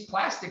ultimately, these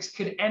plastics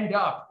could end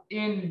up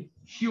in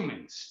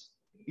humans,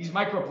 these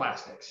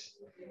microplastics.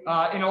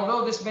 And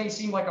although this may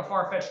seem like a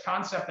far-fetched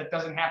concept that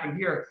doesn't happen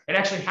here, it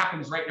actually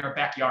happens right in our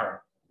backyard.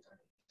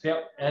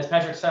 Yep, as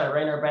Patrick said,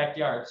 right in our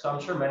backyard. So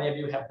I'm sure many of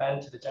you have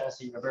been to the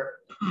Geneseo River,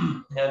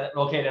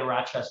 located in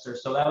Rochester.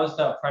 So that was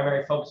the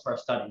primary focus for our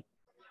study.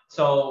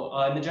 So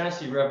in the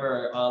Geneseo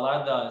River, a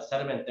lot of the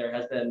sediment there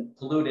has been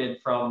polluted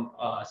from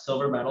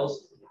silver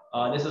metals.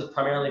 This is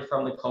primarily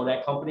from the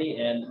Kodak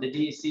company, and the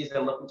DEC has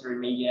been looking to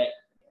remediate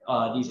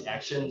these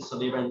actions. So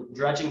they've been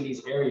dredging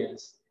these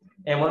areas.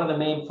 And one of the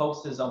main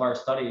focuses of our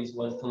studies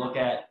was to look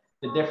at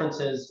the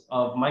differences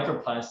of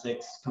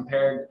microplastics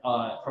compared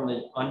from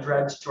the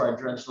undredged to our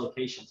dredged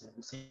locations, as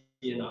you see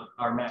in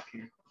our map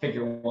here,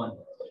 figure 1.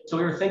 So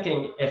we were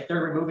thinking, if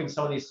they're removing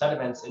some of these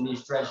sediments in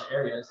these dredged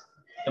areas,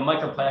 the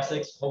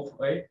microplastics,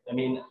 hopefully,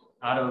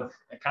 out of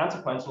a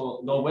consequence,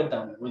 will go with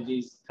them, with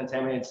these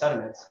contaminated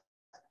sediments.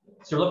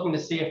 So we're looking to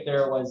see if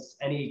there was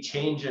any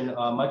change in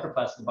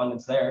microplastic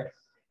abundance there.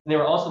 And they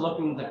were also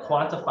looking to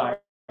quantify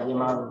the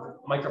amount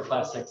of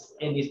microplastics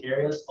in these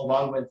areas,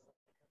 along with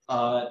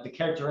the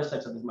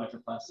characteristics of these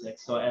microplastics.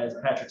 So as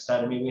Patrick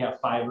said, we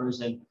have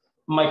fibers and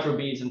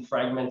microbeads and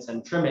fragments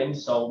and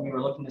trimmings. So we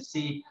were looking to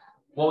see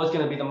what was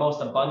going to be the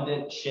most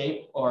abundant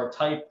shape or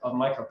type of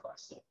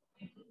microplastic.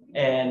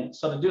 And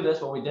so to do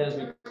this, what we did is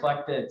we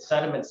collected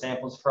sediment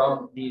samples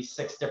from these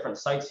 6 different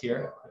sites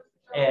here.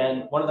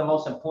 And one of the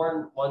most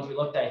important ones we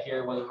looked at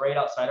here was right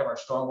outside of our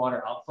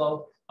stormwater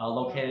outflow,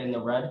 located in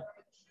the red.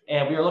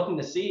 And we were looking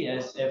to see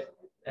if,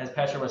 as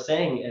Patrick was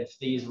saying, if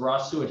these raw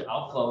sewage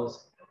outflows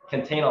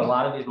contain a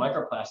lot of these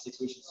microplastics,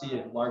 we should see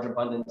a large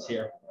abundance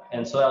here.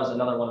 And so that was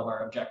another one of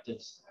our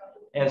objectives.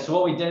 And so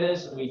what we did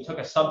is we took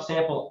a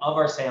subsample of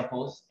our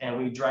samples and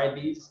we dried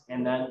these.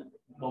 And then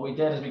what we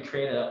did is we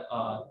created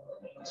a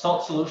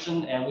salt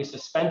solution and we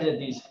suspended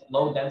these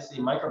low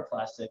density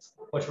microplastics,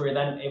 which we were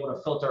then able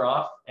to filter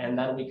off. And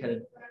then we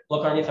could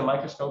look underneath a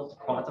microscope to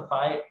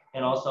quantify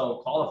and also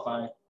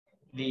qualify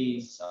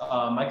these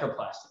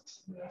microplastics.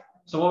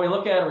 So when we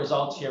look at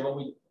results here, what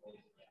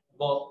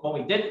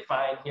we did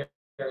find here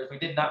is we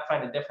did not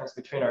find a difference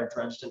between our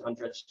dredged and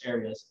undredged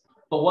areas.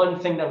 But one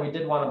thing that we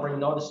did want to bring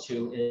notice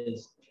to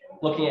is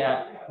looking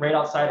at right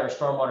outside our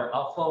stormwater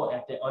outflow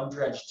at the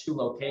undredged 2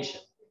 location.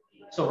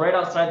 So right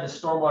outside the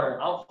stormwater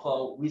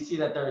outflow, we see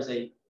that there is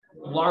a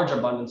large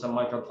abundance of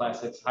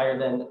microplastics, higher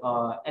than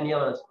any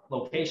other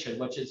location,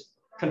 which is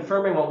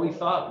confirming what we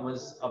thought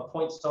was a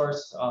point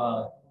source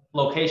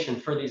location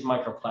for these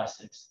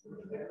microplastics.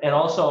 And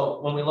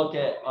also when we look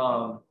at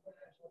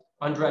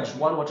undredged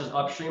 1, which is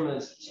upstream of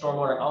this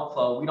stormwater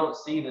outflow, we don't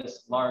see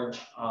this large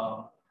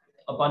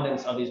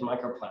abundance of these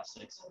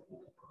microplastics.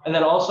 And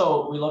then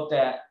also we looked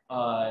at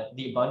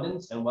the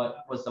abundance and what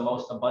was the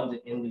most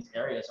abundant in these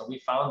areas. So we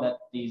found that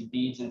these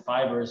beads and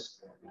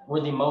fibers were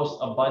the most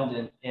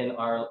abundant in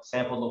our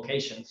sample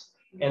locations.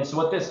 And so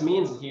what this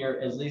means here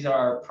is these are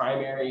our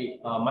primary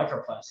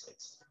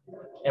microplastics.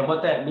 And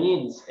what that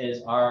means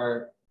is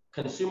our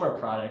consumer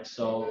products,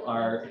 so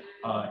our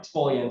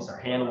exfoliants, our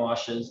hand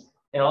washes,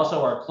 and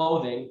also our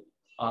clothing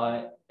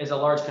is a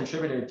large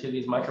contributor to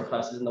these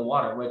microplastics in the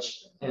water,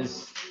 which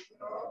is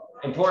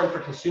important for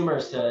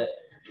consumers to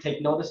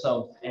take notice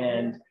of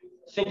and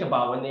think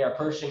about when they are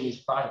purchasing these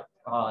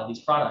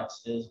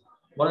products is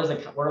what are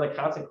the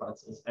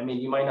consequences?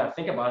 You might not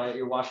think about it.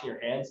 You're washing your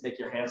hands, make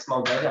your hands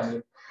smell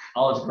good.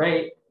 All is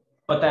great,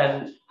 but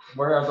then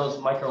where are those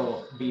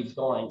micro beads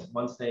going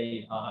once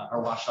they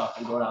are washed off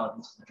and go out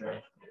into the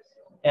drain?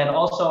 And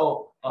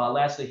also,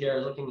 lastly here,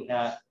 looking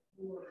at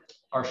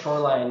our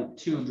shoreline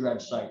to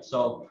dredge site.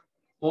 So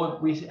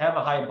we have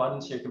a high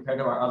abundance here compared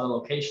to our other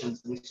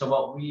locations. And so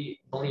what we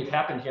believe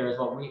happened here is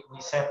what we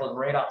sampled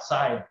right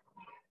outside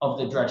of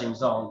the dredging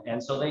zone.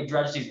 And so they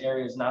dredge these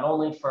areas not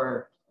only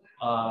for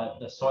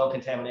the soil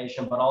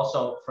contamination, but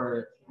also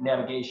for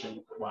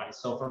navigation wise.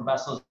 So for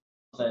vessels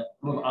that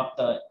move up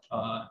the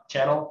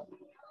channel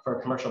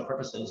for commercial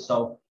purposes.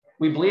 So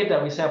we believe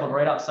that we sampled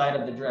right outside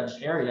of the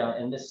dredged area,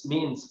 and this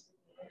means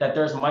that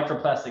there's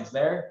microplastics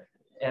there.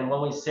 And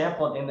when we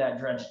sampled in that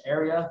dredged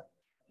area,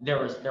 there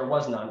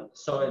was none.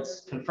 So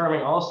it's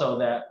confirming also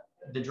that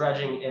the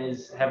dredging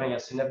is having a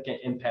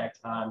significant impact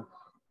on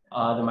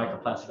the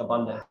microplastic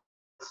abundance.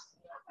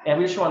 And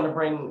we just wanted to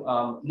bring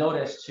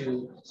notice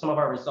to some of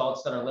our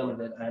results that are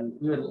limited. And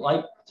we would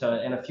like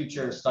to, in a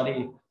future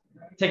study,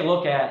 take a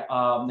look at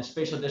the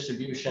spatial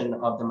distribution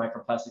of the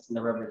microplastics in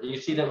the river. You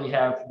see that we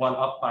have one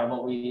up by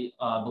what we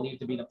believe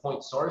to be the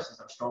point source, is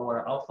our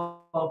stormwater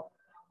outflow.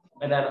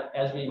 And then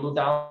as we move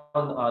down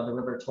the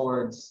river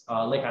towards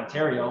Lake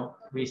Ontario,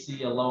 we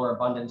see a lower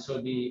abundance. So it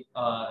would be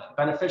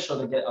beneficial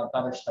to get a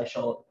better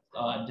spatial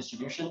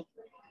distribution.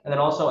 And then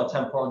also a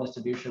temporal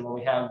distribution when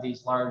we have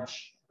these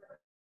large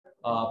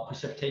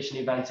precipitation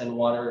events and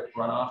water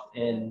runoff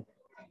in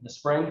the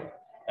spring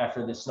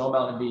after the snow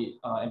melt. It'd be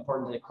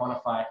important to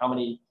quantify how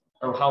many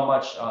or how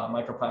much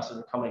microplastics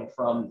are coming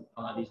from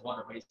these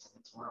waterways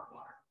into our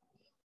water.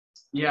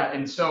 Yeah,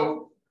 and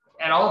so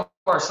at all of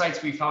our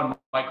sites, we found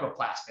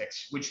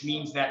microplastics, which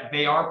means that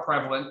they are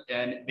prevalent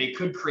and they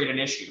could create an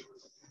issue.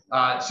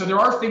 So there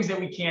are things that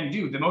we can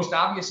do. The most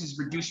obvious is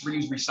reduce,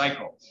 reuse,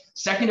 recycle.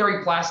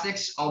 Secondary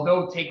plastics,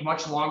 although take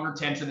much longer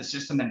to enter the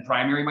system than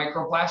primary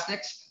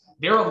microplastics,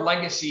 they're a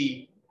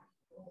legacy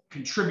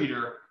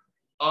contributor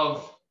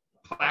of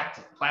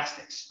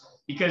plastics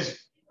because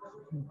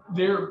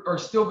there are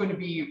still going to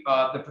be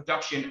the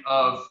production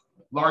of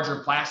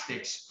larger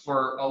plastics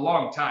for a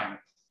long time.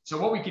 So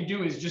what we can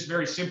do is just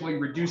very simply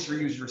reduce,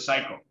 reuse,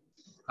 recycle.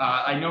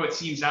 I know it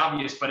seems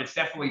obvious, but it's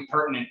definitely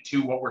pertinent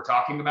to what we're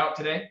talking about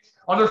today.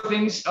 Other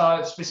things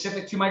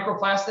specific to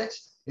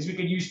microplastics is we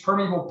could use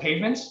permeable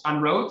pavements on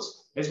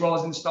roads, as well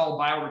as install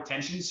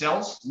bioretention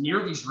cells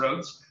near these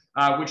roads,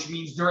 which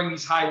means during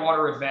these high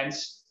water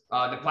events,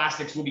 the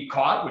plastics will be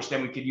caught, which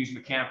then we could use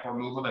mechanical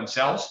removal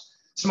themselves.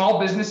 Small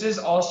businesses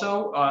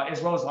also,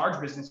 as well as large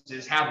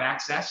businesses, have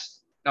access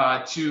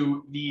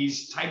to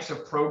these types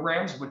of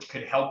programs, which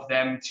could help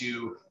them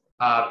to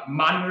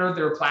monitor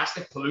their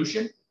plastic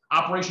pollution.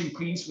 Operation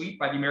Clean Sweep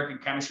by the American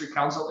Chemistry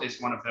Council is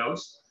one of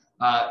those.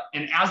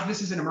 And as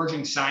this is an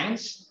emerging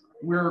science,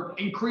 we're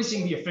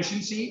increasing the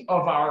efficiency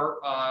of our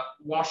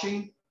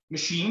washing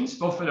machines,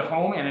 both for the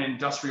home and an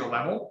industrial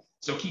level.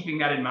 So keeping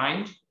that in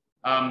mind.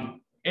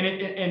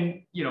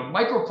 And you know,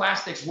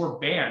 microplastics were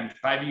banned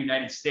by the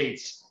United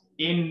States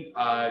in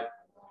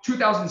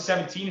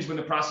 2017 is when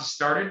the process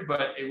started,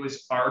 but it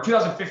was, or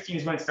 2015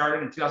 is when it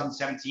started, and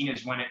 2017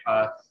 is when it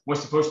was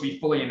supposed to be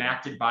fully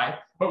enacted by.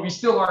 But we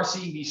still are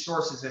seeing these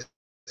sources as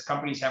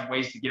companies have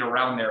ways to get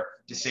around there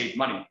to save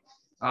money.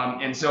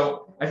 And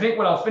so I think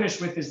what I'll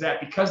finish with is that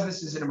because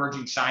this is an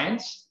emerging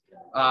science,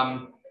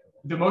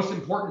 the most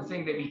important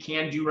thing that we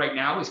can do right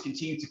now is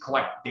continue to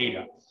collect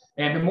data.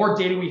 And the more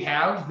data we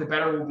have, the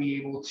better we'll be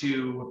able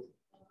to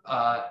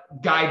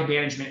guide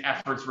management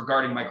efforts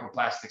regarding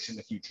microplastics in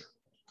the future.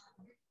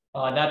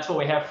 That's what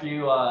we have for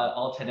you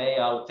all today.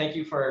 Thank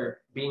you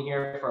for being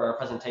here for our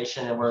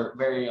presentation, and we're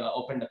very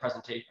open to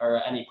presentation or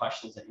any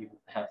questions that you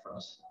have for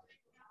us.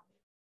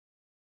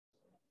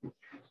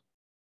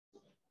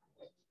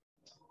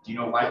 Do you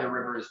know why the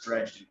river is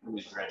dredged and who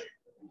is dredging?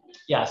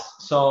 Yes,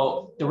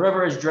 so the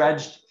river is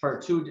dredged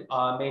for two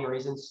main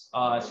reasons.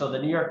 So the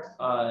New York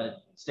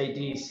State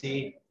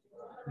DEC,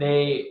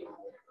 they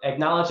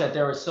acknowledged that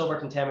there was silver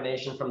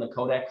contamination from the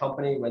Kodak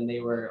company when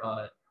they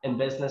were in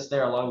business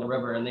there along the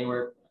river, and they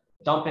were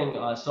dumping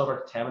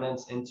silver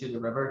contaminants into the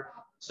river.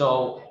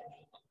 So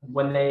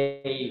when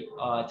they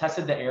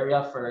tested the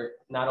area for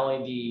not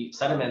only the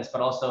sediments,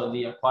 but also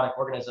the aquatic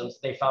organisms,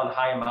 they found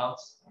high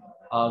amounts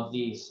of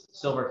these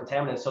silver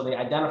contaminants. So they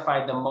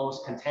identified the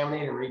most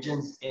contaminated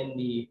regions in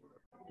the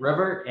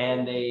river,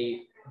 and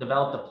they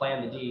developed a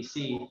plan, the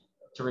DEC,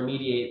 to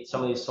remediate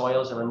some of these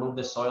soils and remove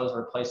the soils and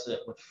replace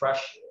it with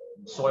fresh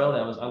soil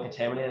that was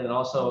uncontaminated, and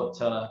also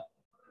to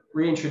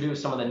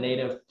reintroduce some of the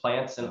native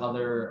plants and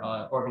other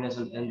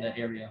organisms in the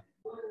area.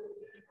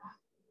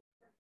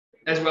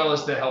 As well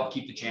as to help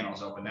keep the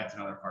channels open. That's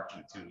another part to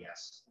it too,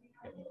 yes.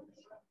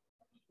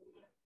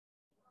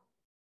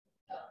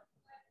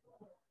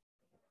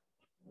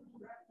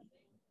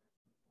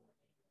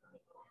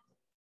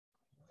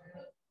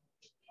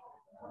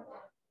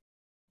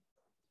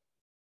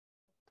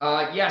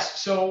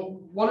 Yes,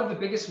 so one of the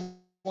biggest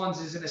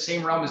ones is in the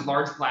same realm as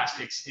large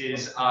plastics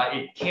is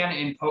it can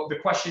impose, the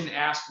question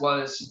asked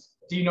was,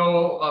 do you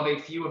know of a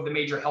few of the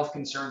major health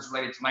concerns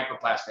related to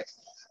microplastics?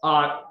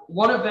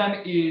 One of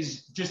them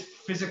is just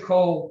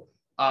physical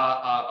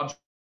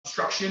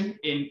obstruction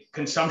in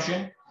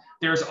consumption.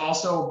 There's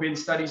also been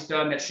studies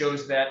done that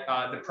shows that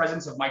the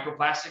presence of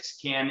microplastics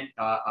can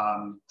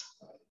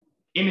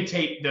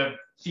imitate the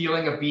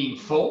feeling of being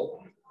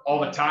full all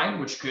the time,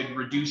 which could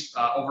reduce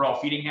overall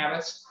feeding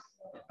habits.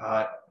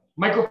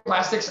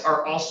 Microplastics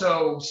are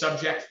also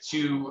subject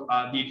to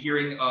the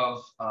adhering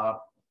of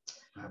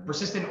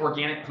persistent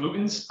organic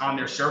pollutants on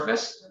their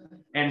surface.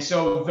 And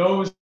so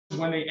those,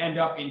 when they end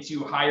up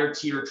into higher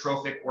tier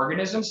trophic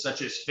organisms,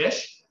 such as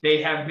fish,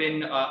 they have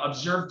been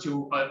observed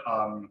to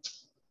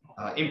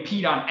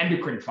impede on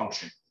endocrine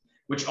function,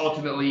 which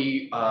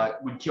ultimately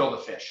would kill the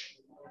fish.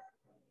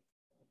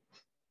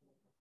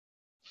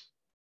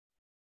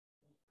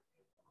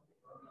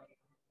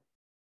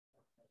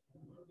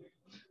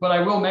 But I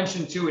will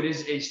mention too, it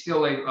is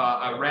still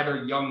a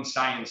rather young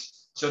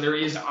science. So there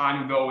is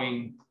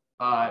ongoing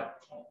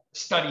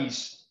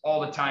studies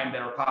all the time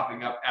that are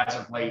popping up as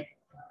of late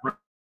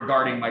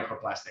regarding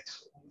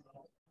microplastics.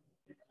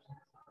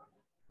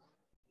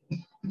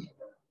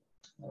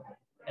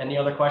 Any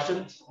other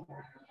questions?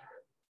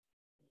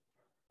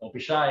 Don't be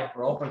shy,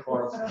 we're open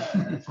for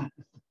them.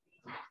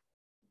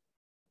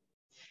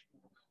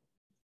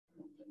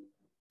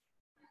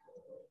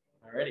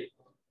 Alrighty,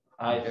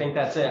 I think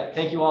that's it.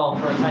 Thank you all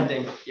for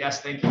attending.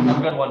 Yes, thank you. Have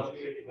a good one.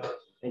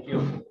 Thank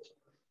you.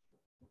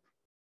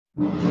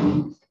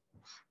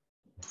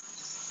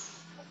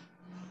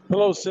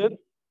 Hello, Sid.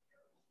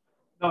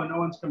 No, no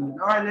one's coming.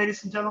 All right,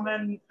 ladies and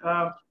gentlemen,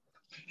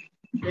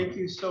 thank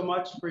you so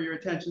much for your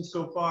attention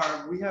so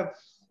far. We have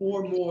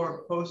 4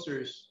 more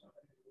posters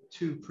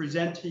to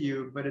present to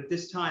you, but at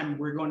this time,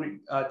 we're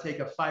going to take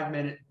a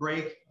 5-minute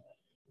break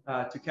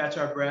to catch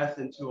our breath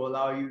and to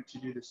allow you to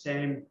do the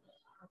same.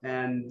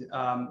 And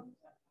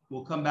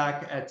we'll come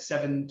back at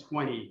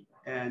 7:20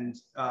 and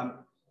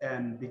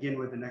begin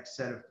with the next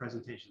set of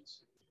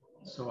presentations.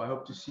 So I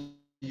hope to see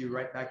you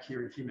right back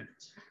here in a few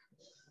minutes.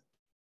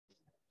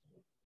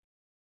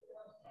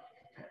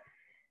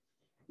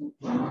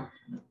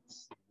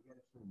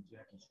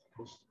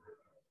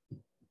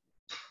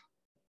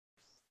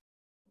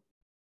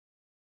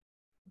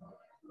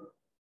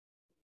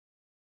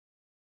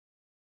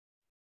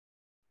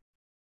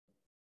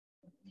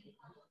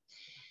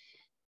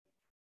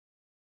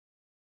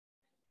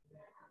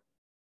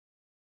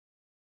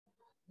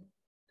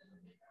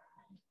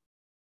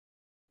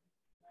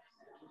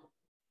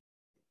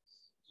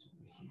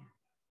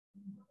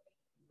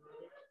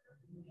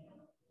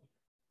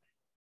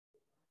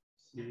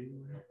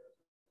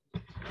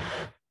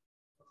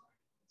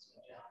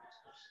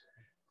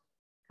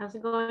 How's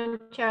it going,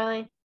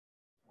 Charlie?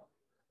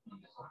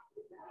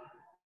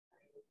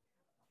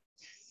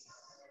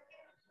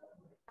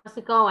 How's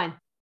it going?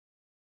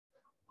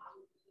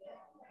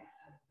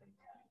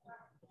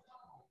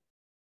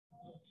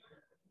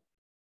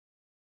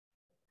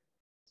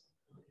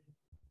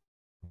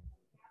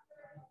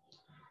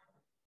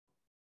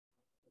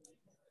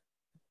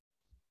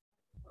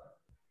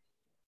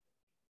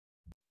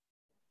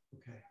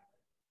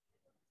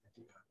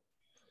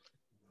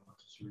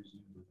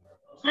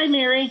 Hi,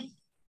 Mary.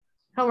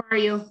 How are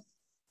you?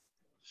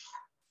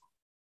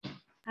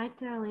 Hi,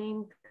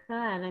 Darlene. Good.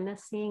 I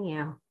miss seeing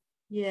you.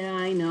 Yeah,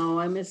 I know.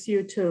 I miss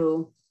you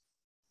too.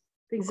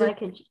 Things are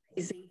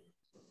easy.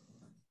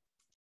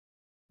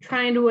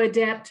 Trying to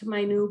adapt to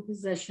my new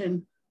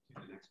position.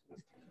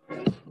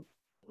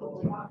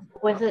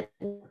 Was it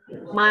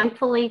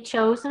mindfully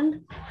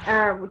chosen,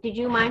 or did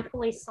you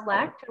mindfully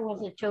select, or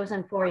was it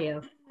chosen for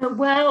you?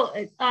 Well,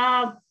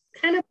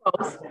 kind of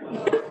both.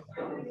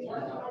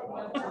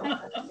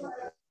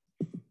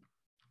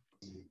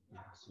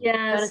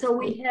 Yeah, so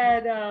we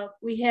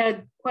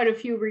had quite a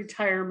few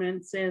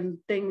retirements and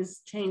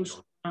things changed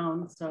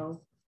around.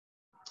 So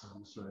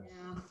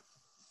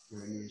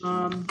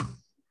yeah.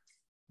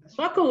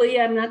 Luckily,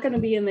 I'm not going to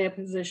be in that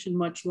position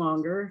much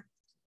longer.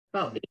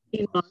 About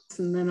 18 months,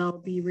 and then I'll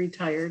be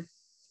retired.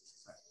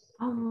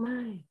 Oh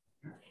my!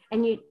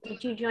 And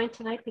did you join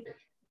tonight?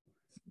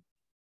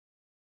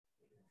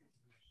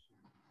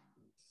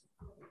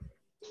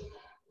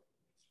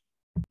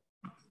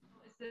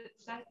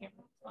 Is that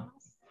camera?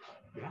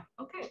 Yeah.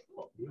 Okay,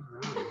 cool.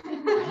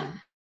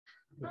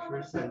 But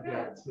first, I've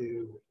got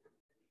to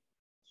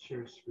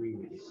share screen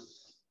with you.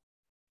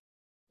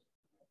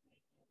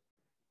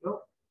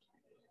 Oh.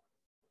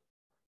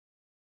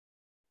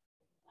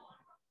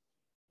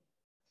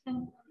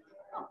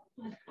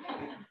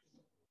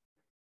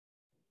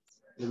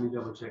 Let me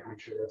double check, make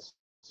sure that's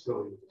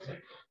going.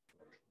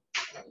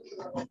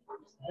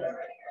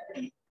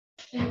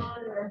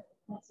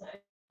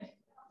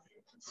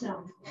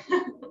 So.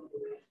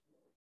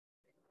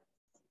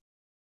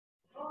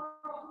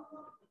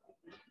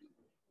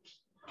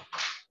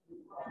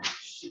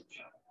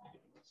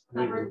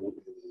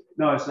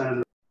 No, it's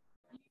not.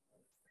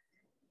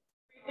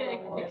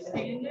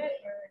 Expand it,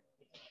 or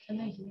can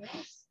they hear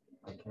us?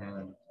 I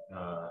can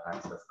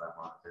access that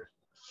monitor.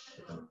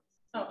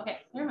 Oh, okay,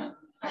 never mind.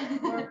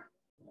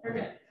 We're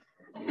good.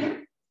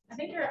 I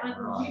think you're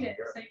unmuted,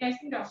 so you guys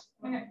can go.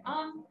 Okay.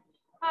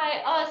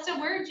 Hi, so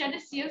we're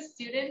Geneseo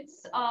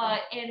students,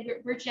 and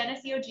we're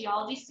Geneseo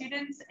geology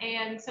students.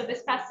 And so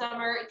this past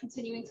summer,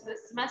 continuing to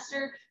this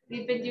semester,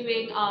 we've been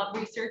doing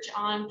research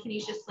on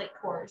Canisius slate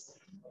cores.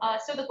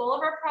 So the goal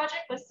of our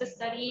project was to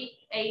study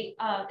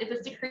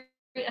to create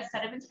a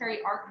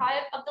sedimentary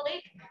archive of the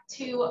lake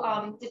to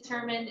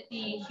determine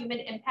the human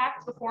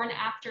impact before and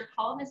after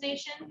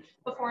colonization,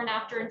 before and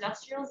after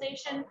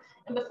industrialization,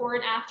 and before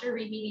and after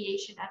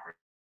remediation efforts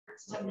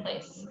took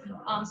place.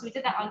 So we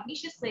did that on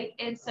Canisius Lake.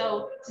 And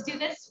so to do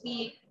this,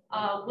 we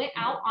went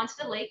out onto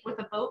the lake with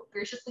a boat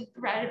graciously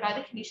provided by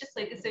the Canisius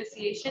Lake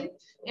Association,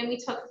 and we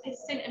took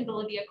piston and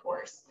Bolivia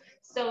cores.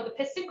 So the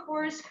piston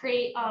cores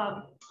create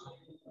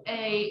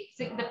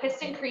the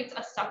piston creates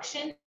a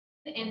suction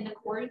in the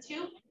coring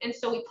tube, and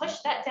so we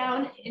pushed that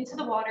down into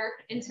the water,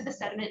 into the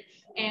sediment,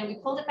 and we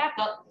pulled it back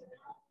up.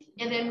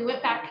 And then we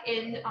went back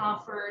in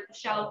for the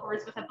shallow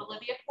cores with a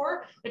Bolivia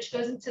core, which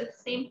goes into the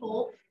same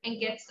hole and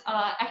gets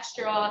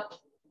extra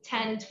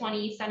 10,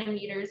 20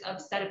 centimeters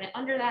of sediment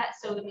under that,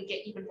 so that we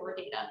get even more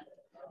data.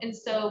 And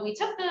so we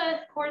took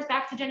the cores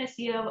back to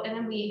Geneseo, and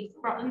then we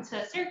brought them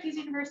to Syracuse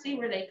University,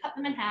 where they cut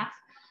them in half.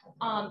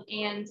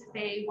 And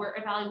they were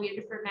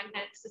evaluated for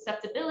magnetic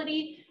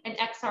susceptibility and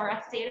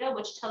XRF data,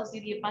 which tells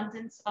you the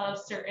abundance of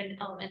certain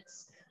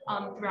elements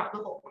throughout the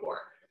whole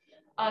core.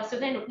 So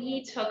then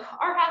we took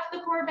our half of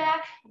the core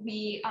back,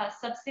 we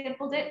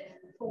subsampled it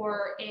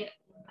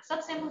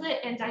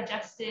and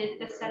digested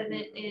the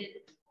sediment in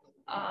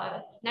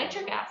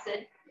nitric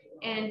acid.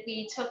 And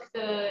we took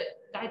the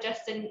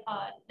digested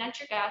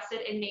nitric acid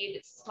and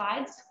made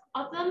slides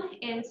of them.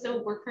 And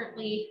so we're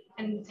currently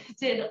and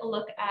did a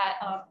look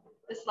at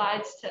the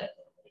slides to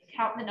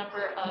count the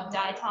number of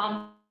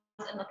diatoms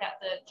and look at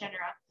the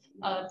genera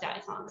of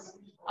diatoms.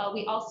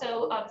 We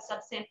also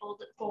subsampled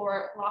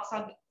for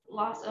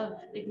loss of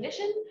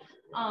ignition,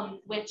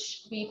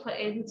 which we put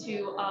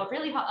into a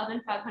really hot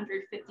oven,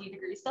 500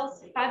 degrees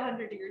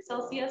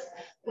Celsius,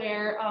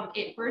 where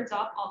it burns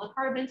off all the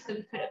carbon, so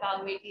we could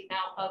evaluate the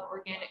amount of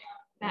organic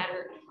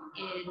matter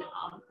in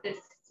this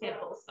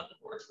samples of the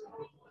core.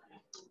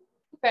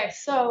 Okay,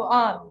 so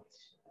I'm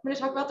going to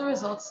talk about the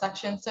results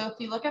section. So if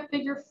you look at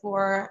figure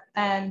 4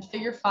 and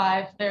figure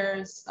 5,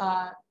 there's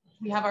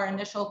we have our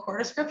initial core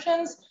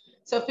descriptions.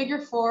 So figure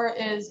 4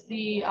 is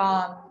the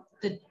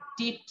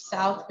deep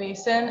south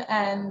basin,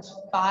 and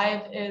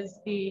 5 is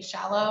the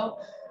shallow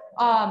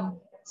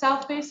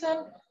south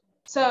basin.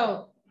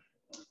 So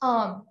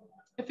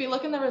if we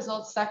look in the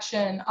results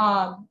section,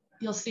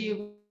 you'll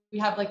see we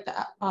have like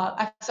the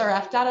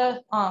XRF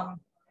data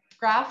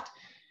graphed.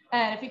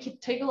 And if you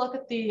could take a look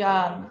at the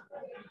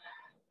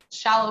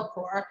shallow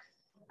core,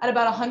 at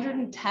about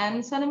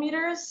 110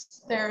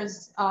 centimeters,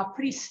 there's a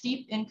pretty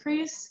steep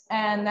increase.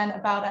 And then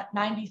about at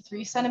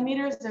 93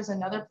 centimeters, there's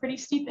another pretty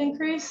steep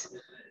increase.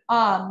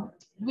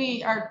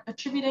 We are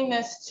attributing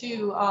this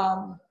to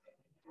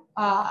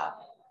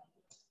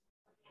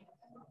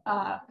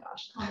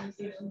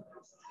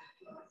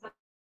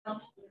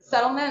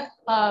settlement,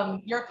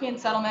 European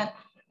settlement,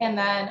 and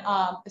then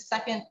the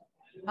second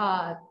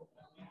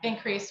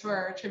increase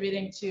we're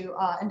attributing to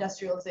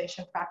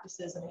industrialization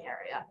practices in the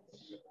area.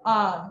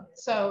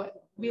 So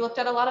we looked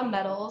at a lot of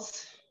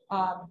metals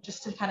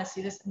just to kind of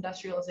see this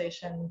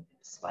industrialization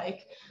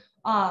spike.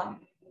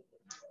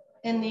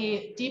 In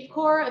the deep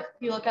core, if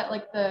you look at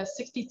like the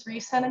 63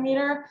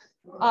 centimeter,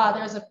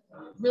 there's a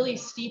really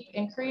steep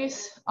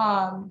increase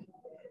around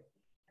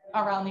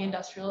the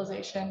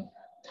industrialization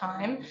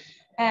time.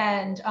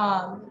 And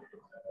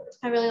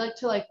I really like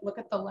to look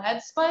at the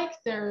lead spike.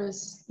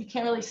 You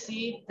can't really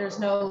see, there's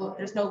no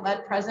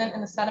lead present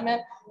in the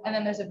sediment. And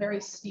then there's a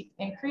very steep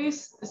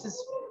increase.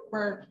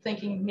 We're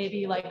thinking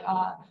maybe like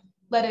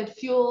leaded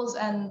fuels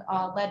and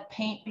lead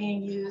paint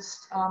being used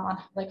on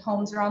like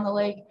homes around the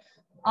lake.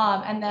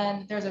 And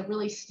then there's a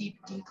really steep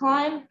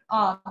decline.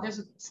 There's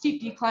a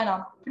steep decline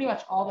on pretty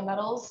much all the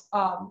metals,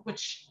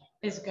 which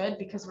is good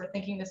because we're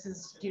thinking this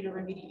is due to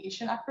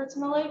remediation efforts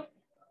in the lake.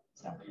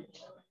 So.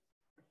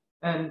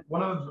 And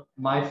one of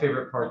my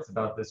favorite parts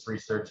about this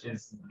research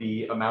is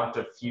the amount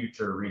of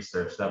future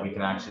research that we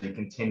can actually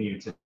continue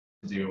to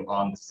do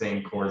on the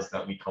same cores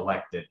that we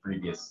collected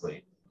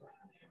previously.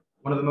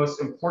 One of the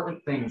most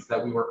important things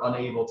that we were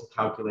unable to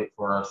calculate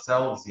for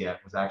ourselves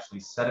yet was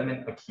actually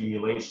sediment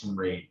accumulation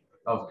rate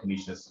of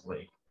Canisius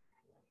Lake.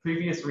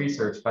 Previous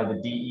research by the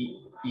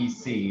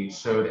DEC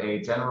showed a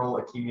general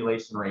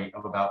accumulation rate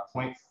of about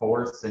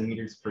 0.4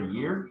 centimeters per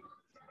year.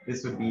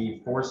 This would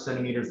be 4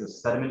 centimeters of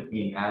sediment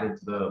being added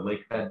to the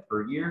lake bed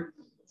per year.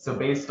 So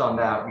based on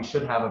that, we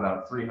should have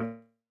about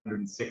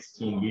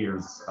 316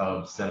 years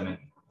of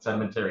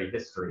sedimentary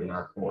history in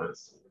our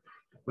cores.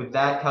 With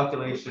that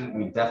calculation,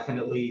 we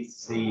definitely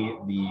see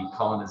the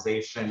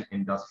colonization,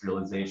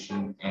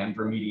 industrialization, and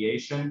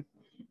remediation,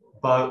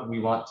 but we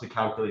want to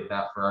calculate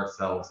that for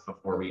ourselves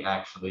before we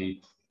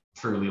actually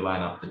truly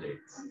line up the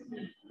dates.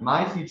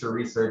 My future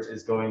research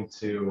is going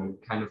to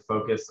kind of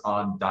focus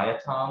on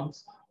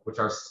diatoms, which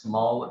are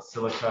small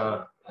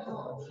silica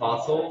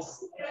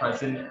fossils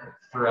present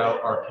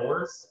throughout our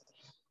cores.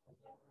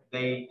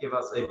 They give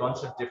us a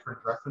bunch of different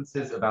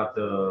references about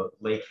the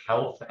lake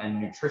health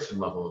and nutrition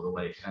level of the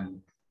lake. And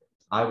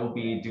I will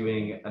be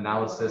doing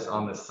analysis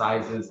on the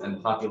sizes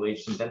and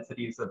population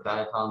densities of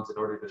diatoms in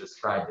order to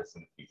describe this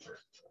in the future.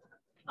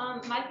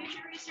 My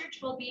future research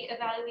will be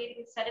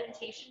evaluating the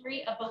sedimentation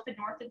rate of both the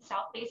North and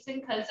South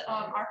Basin, because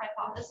our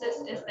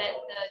hypothesis is that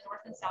the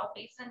North and South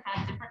Basin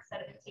have different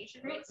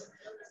sedimentation rates.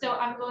 So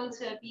I'm going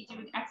to be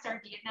doing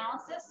XRD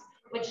analysis,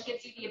 which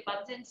gives you the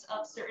abundance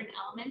of certain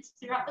elements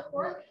throughout the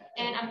core.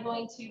 And I'm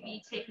going to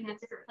be taking at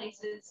different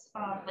places,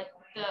 like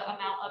the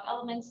amount of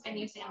elements, and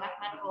using a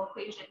mathematical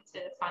equation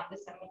to find the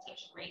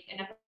sedimentation rate. And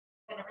I'm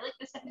going to relate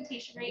the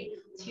sedimentation rate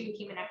to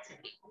human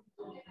activity.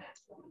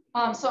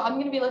 So I'm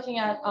going to be looking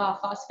at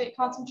phosphate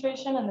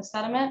concentration in the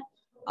sediment,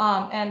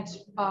 and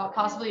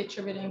possibly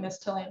attributing this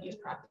to land use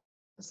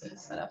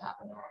practices that have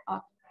happened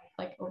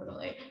like over the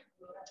lake.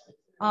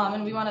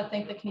 And we want to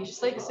thank the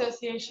Canisius Lake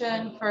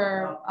Association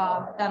for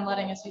them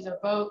letting us use our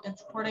boat and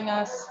supporting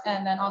us,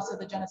 and then also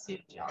the Geneseo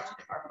Geology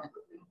Department.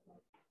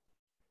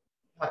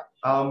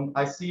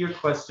 I see your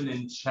question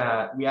in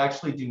chat. We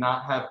actually do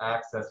not have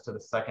access to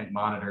the second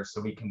monitor,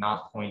 so we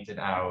cannot point it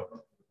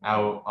out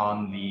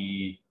on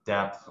the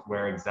depth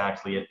where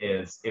exactly it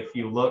is. If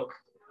you look,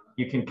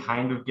 you can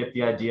kind of get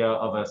the idea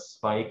of a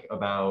spike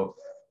about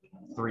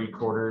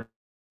 3/4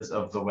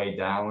 of the way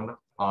down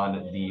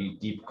on the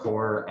deep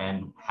core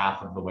and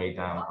half of the way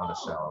down on the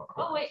shallow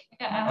core. Oh, wait.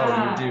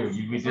 Yeah, oh, you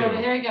do. We do. So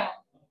here we go.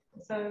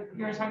 So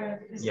you're talking about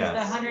this Yes. is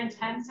the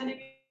 110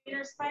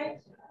 centimeter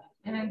spike,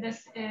 and then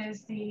this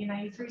is the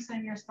 93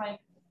 centimeter spike.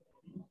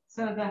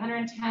 So the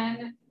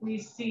 110, we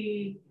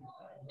see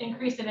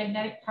increase in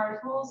magnetic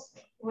particles,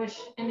 which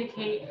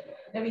indicate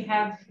that we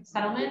have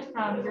settlement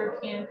from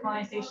European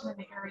colonization of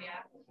the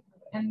area.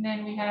 And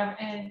then we have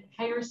a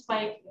higher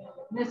spike,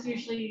 and this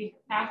usually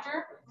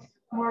after,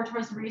 more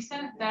towards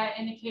recent, that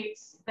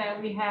indicates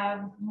that we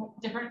have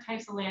different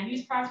types of land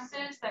use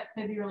practices that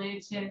could be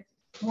related to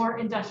more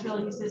industrial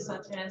uses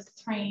such as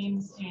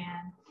trains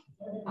and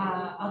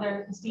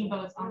other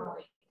steamboats on the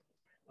lake.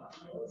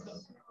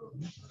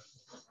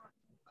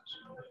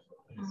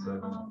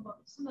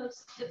 What's the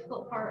most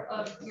difficult part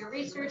of your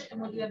research, and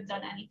would you have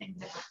done anything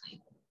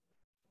differently?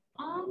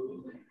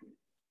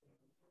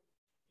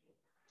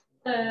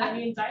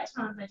 Diatom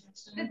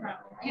digestion,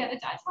 probably. Yeah, the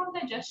diatom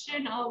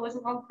digestion was a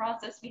long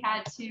process. We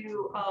had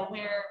to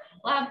wear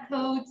lab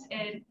coats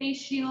and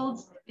face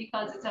shields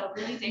because it's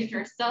really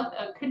dangerous stuff.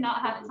 Could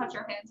not have it touch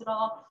our hands at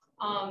all.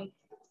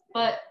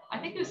 But I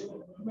think it was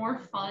more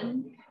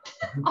fun,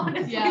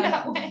 honestly,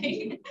 that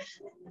way.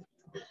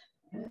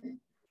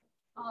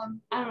 I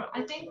don't know.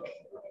 I think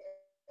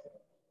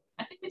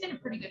we did a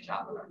pretty good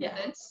job with our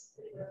methods.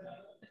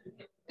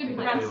 Good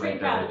prep.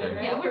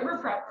 Yeah, we're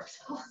proud of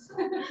ourselves.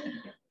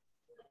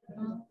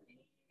 Any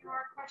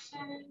more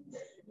questions?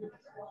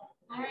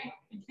 All right,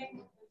 I think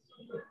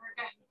we're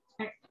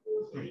good.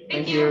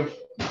 Thank you.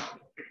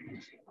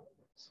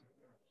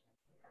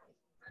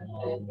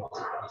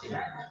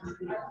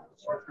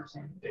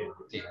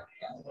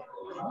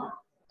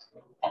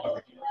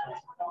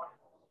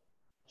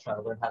 Trying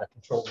to learn how to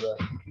control the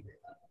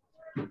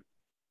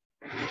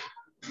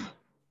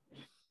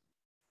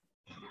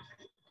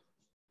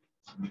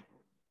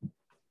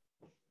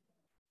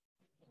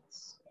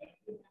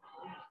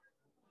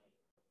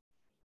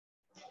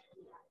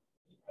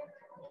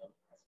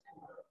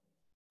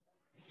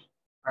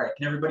All right,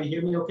 can everybody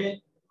hear me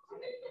okay?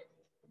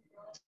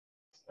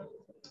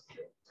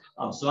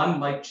 So I'm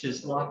Mike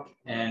Chislock,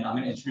 and I'm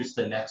going to introduce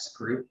the next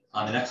group.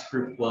 The next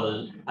group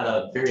had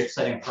a very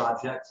exciting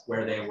project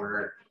where they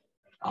were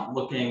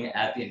looking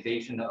at the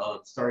invasion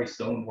of starry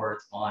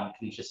stonewort on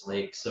Canisius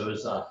Lake. So it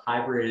was a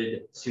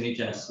hybrid SUNY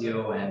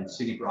Geneseo and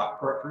SUNY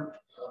Brockport group.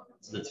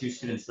 So the two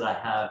students that I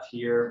have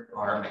here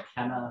are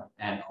McKenna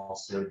and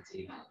also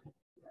Dave.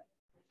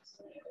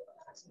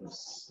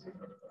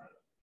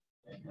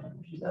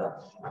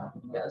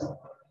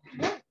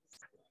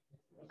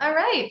 All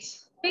right,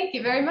 thank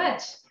you very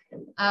much.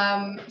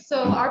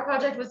 So our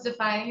project was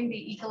defining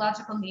the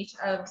ecological niche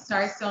of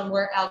starry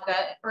stonewort alga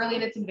early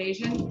in its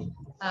invasion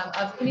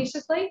of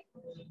Canisius Lake.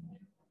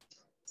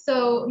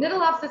 So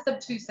Nidolopsis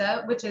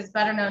obtusa, which is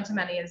better known to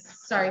many as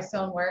starry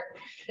stonewort,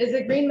 is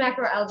a green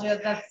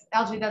macroalgae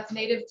that's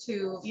native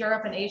to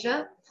Europe and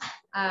Asia,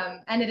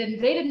 and it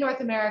invaded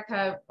North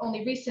America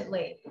only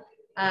recently.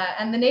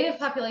 And the native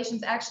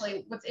populations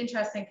actually, what's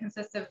interesting,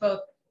 consist of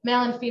both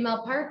male and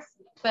female parts,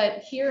 but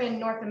here in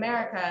North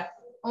America,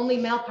 only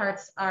male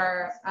parts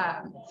are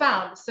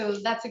found. So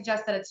that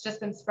suggests that it's just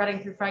been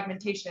spreading through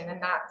fragmentation and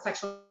not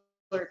sexual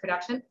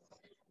reproduction.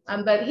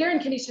 But here in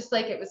Canisius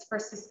Lake, it was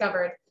first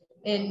discovered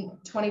in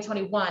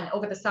 2021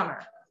 over the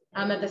summer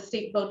at the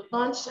state boat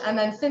launch. And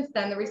then since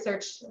then, the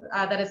research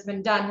that has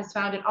been done has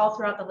found it all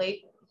throughout the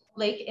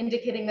lake,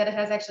 indicating that it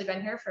has actually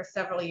been here for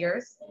several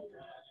years.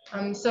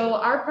 So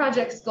our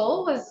project's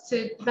goal was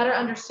to better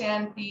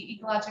understand the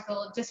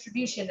ecological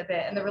distribution of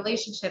it and the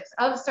relationships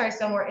of starry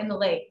stonewort in the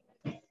lake.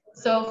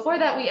 So for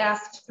that, we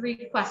asked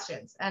 3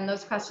 questions, and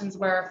those questions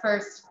were: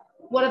 first,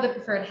 what are the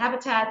preferred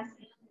habitats,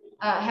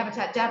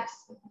 habitat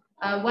depths?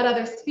 What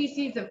other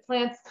species of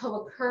plants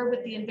co-occur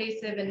with the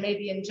invasive and may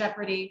be in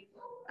jeopardy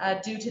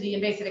due to the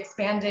invasive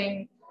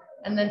expanding?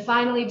 And then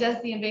finally,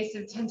 does the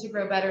invasive tend to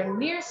grow better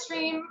near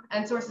stream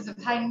and sources of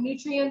high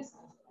nutrients,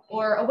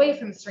 or away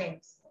from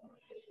streams.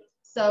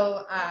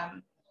 So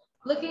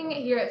looking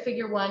here at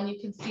figure 1, you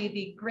can see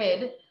the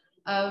grid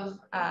of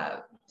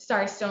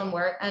starry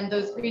stonewort, and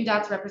those green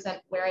dots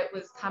represent where it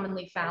was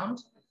commonly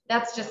found.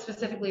 That's just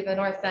specifically the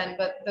north end,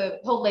 but the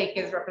whole lake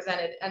is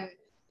represented. And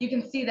you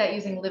can see that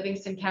using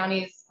Livingston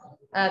County's,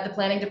 the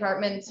planning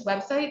department's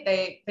website.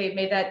 They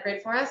made that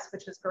grid for us,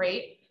 which was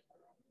great.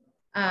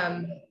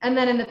 And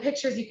then in the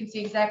pictures, you can see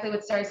exactly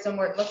what starry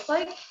stonewort looks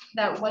like.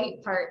 That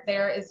white part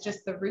there is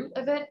just the root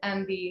of it,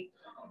 and the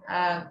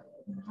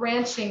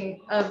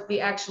branching of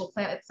the actual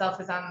plant itself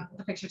is on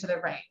the picture to the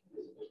right.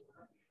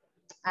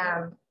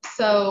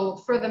 So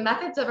for the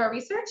methods of our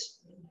research,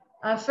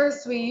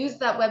 first we used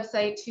that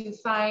website to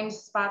find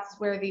spots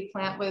where the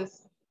plant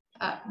was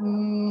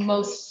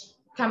most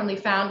commonly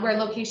found, where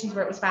locations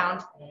where it was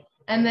found.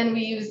 And then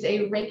we used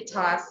a rake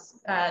toss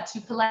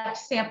to collect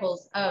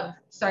samples of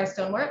starry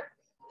stonewort.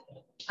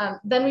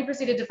 Then we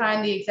proceeded to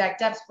find the exact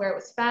depths where it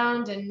was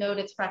found and note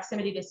its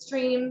proximity to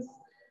streams.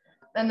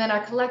 And then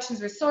our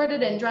collections were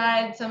sorted and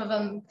dried. Some of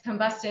them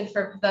combusted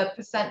for the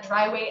 %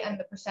 dry weight and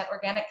the %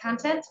 organic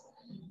content.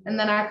 And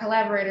then our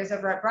collaborators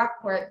over at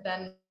Brockport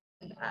then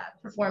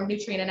performed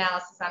nutrient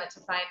analysis on it to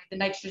find the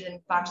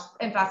nitrogen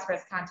and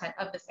phosphorus content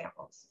of the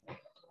samples.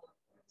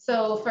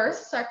 So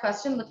first, our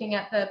question, looking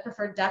at the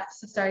preferred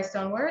depths of starry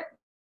stonewort.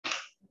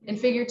 In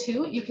figure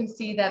 2, you can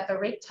see that the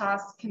rake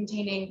tosses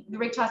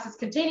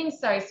containing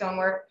starry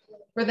stonewort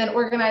were then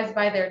organized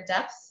by their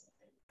depths.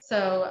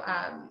 So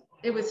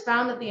it was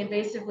found that the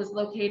invasive was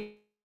located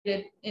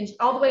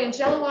all the way in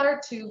shallow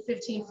water to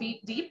 15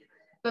 feet deep,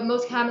 but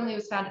most commonly it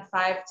was found at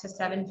 5 to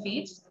 7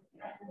 feet.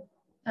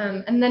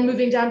 And then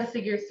moving down to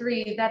figure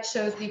 3, that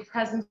shows the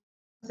presence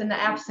and the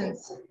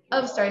absence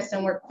of starry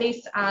stonewort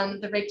based on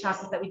the rake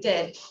tosses that we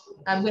did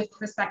with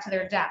respect to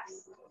their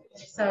depths.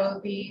 So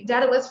the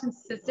data was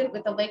consistent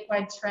with the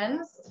lake-wide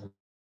trends,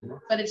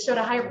 but it showed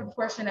a higher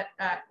proportion of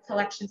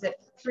collections at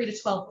 3 to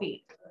 12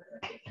 feet.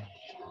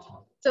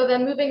 So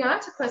then moving on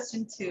to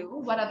question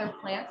 2, what other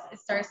plants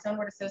is starry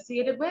stonewort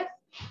associated with?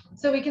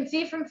 So we can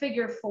see from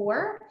figure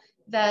 4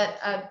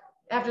 that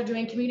after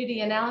doing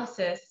community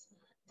analysis,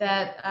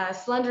 that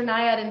slender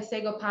naiad and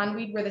sago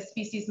pondweed were the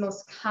species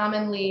most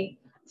commonly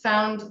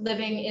found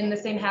living in the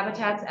same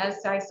habitats as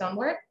starry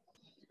stonewort.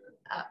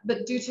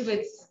 But due to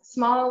its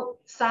small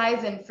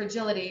size and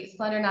fragility,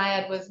 slender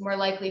naiad was more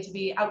likely to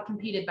be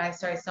outcompeted by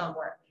starry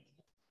stonewort.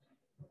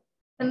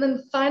 And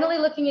then finally,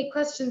 looking at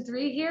question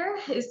 3 here,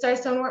 is starry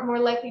stonewort more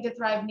likely to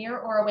thrive near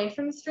or away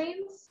from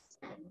streams?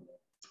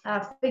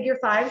 Figure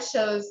 5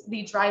 shows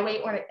the dry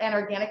weight and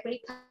organic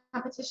weight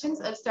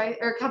compositions of starry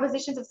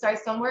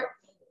stonewort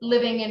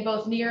living in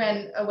both near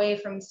and away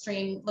from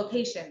stream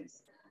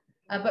locations.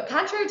 But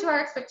contrary to our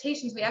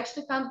expectations, we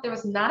actually found that there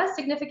was not a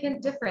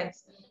significant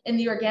difference in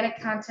the organic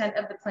content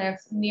of the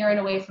plants near and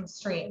away from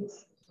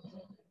streams.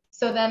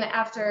 So then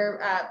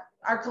after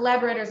our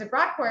collaborators at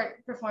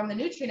Brockport performed the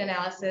nutrient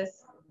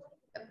analysis,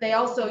 they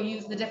also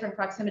used the different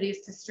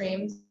proximities to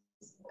streams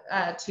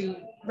to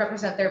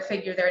represent their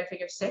figure there in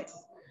figure 6.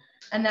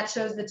 And that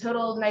shows the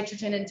total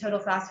nitrogen and total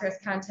phosphorus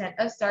content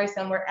of starry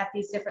stonewort at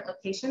these different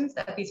locations,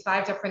 at these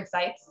 5 different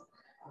sites.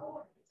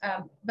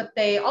 But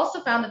they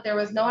also found that there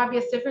was no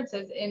obvious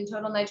differences in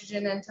total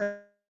nitrogen and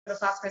total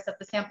phosphorus of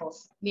the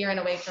samples near and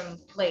away from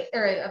lake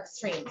or of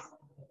streams.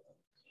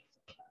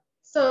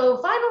 So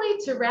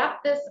finally, to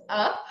wrap this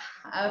up,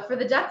 for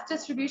the depth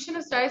distribution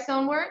of starry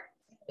stonewort,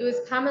 it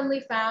was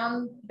commonly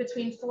found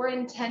between 4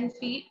 and 10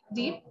 feet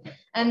deep.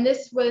 And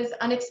this was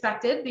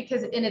unexpected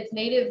because in its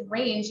native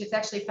range, it's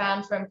actually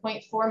found from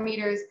 0.4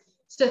 meters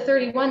to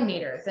 31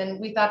 meters.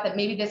 And we thought that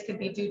maybe this could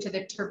be due to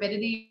the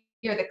turbidity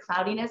or the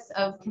cloudiness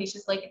of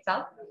Canisius Lake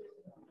itself.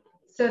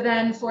 So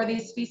then for the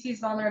species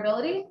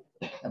vulnerability,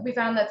 we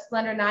found that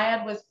slender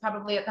naiad was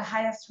probably at the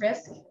highest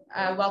risk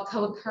while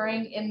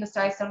co-occurring in the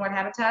starry stonewort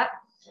habitat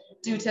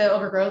due to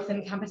overgrowth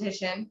and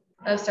competition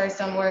of starry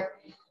stonewort.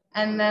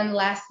 And then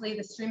lastly,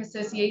 the stream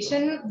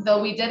association, though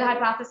we did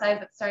hypothesize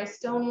that starry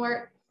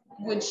stonewort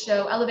would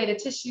show elevated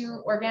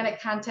tissue,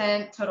 organic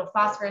content, total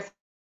phosphorus,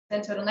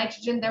 and total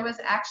nitrogen, there was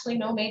actually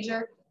no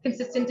major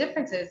consistent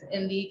differences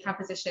in the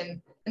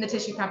composition, in the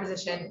tissue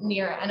composition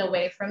near and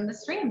away from the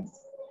streams.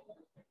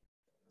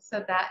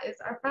 So that is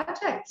our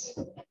project.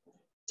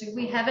 Do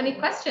we have any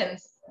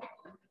questions?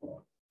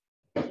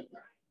 I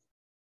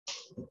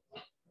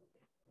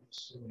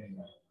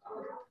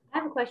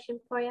have a question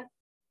for you.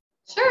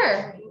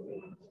 Sure.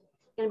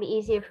 It's going to be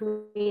easier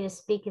for me to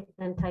speak it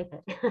than type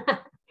it.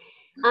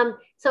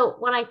 So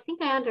what I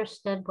think I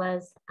understood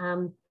was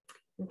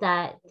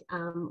that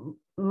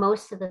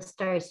most of the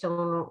starry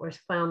stonewort was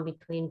found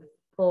between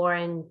 4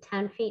 and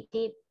 10 feet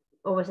deep,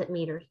 or was it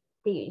meters?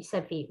 You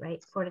said feet,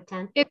 right? 4 to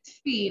 10? It's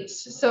feet.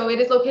 So it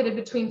is located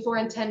between 4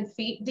 and 10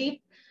 feet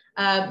deep,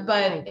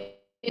 but in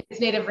its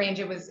native range,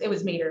 it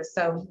was meters.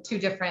 So 2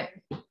 different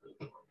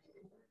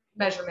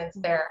measurements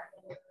there.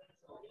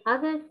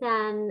 Other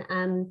than,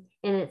 and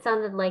it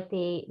sounded like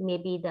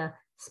maybe the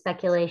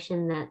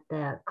speculation that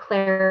the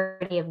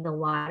clarity of the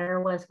water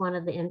was one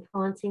of the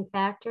influencing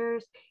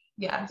factors.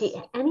 Yes.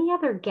 Any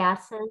other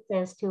guesses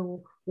as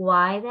to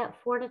why that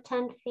 4 to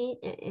 10 feet?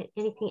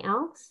 Anything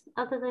else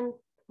other than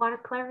water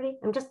clarity?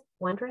 I'm just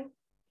wondering.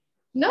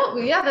 No,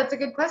 yeah, that's a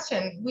good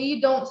question.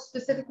 We don't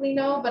specifically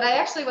know, but I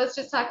actually was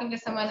just talking to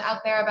someone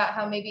out there about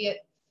how maybe it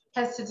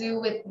has to do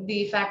with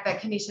the fact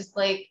that Canisius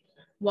Lake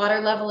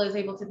water level is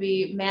able to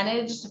be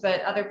managed,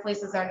 but other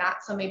places are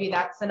not. So maybe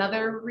that's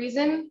another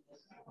reason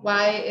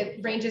why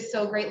it ranges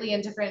so greatly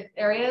in different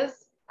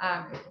areas,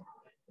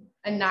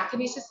 and not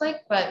Canisius Lake,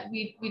 but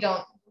we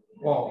don't.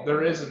 Well,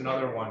 there is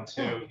another one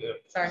too.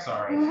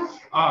 Sorry.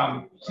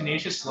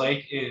 Canisius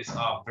Lake is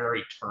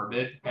very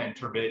turbid, and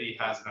turbidity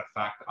has an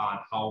effect on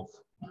how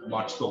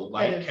much the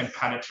light can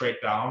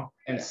penetrate down.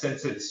 And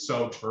since it's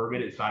so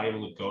turbid, it's not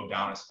able to go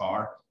down as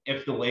far.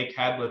 If the lake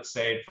had, let's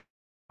say,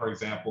 for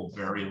example,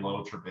 very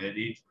low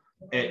turbidity,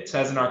 it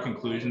says in our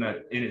conclusion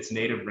that in its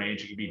native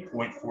range, it could be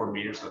 0.4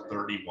 meters to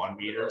 31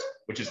 meters,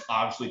 which is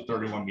obviously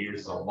 31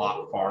 meters is a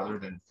lot farther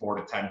than 4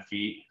 to 10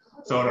 feet.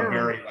 So in a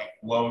very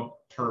low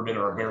turbid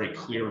or a very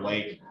clear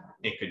lake,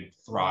 it could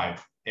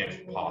thrive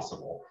if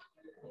possible.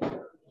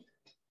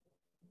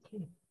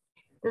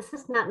 This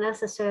is not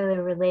necessarily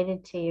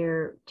related to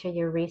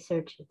your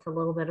research. It's a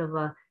little bit of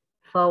a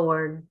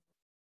forward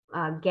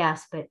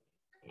guess, but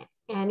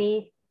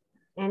any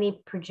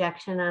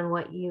projection on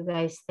what you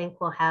guys think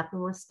will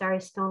happen with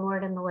starry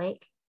stonewort in the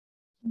lake?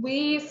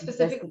 We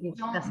specifically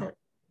don't.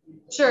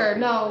 Sure,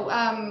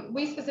 no,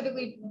 we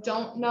specifically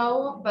don't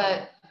know,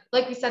 but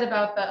like we said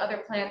about the other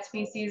plant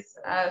species,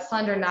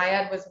 slender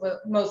naiad was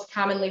most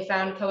commonly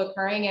found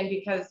co-occurring, and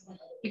because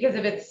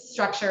of its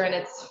structure and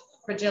its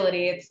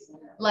fragility, it's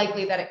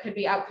likely that it could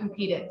be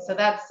outcompeted. So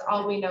that's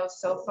all we know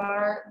so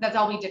far. That's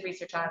all we did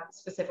research on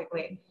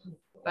specifically.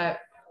 But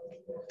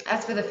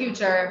as for the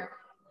future,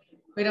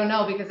 we don't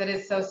know because it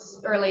is so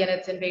early in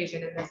its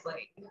invasion in this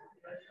lake.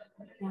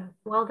 Yeah,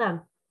 well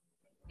done.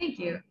 Thank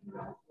you.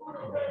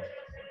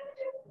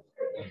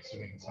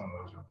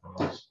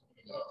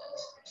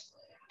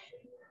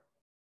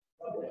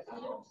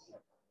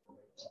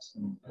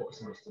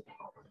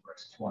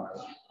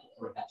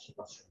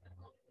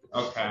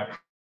 Okay.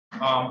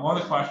 One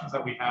of the questions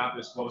that we have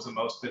is what was the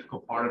most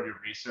difficult part of your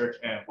research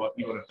and what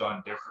you would have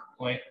done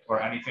differently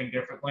or anything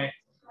differently?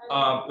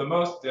 The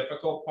most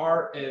difficult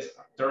part is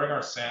during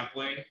our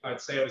sampling, I'd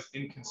say it was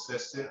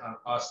inconsistent on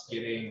us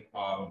getting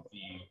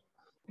the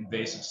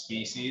invasive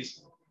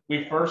species.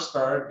 We first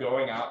started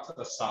going out to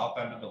the south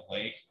end of the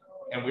lake,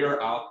 and we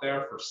were out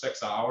there for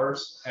 6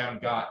 hours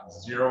and got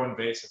 0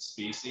 invasive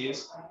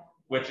species,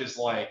 which is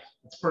like,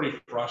 it's pretty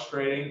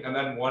frustrating. And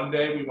then one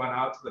day we went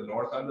out to the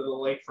north end of the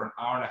lake for an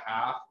hour and a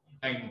half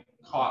and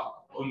caught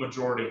a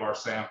majority of our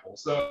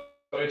samples. So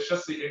it's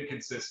just the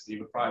inconsistency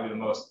would probably be the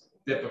most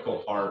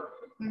difficult part.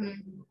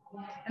 Mm-hmm.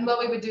 And what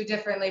we would do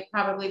differently,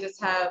 probably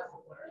just have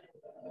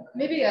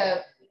maybe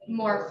a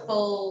more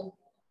full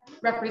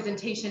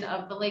representation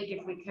of the lake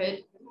if we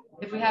could.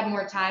 If we had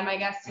more time, I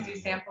guess, to do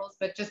samples,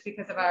 but just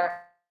because of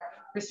our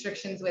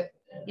restrictions with,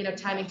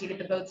 timing to get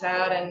the boats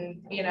out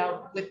and,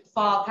 with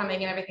fall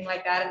coming and everything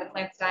like that and the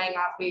plants dying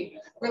off,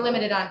 we're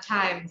limited on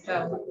time.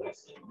 So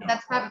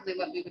that's probably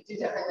what we would do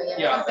differently.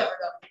 Yeah,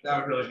 that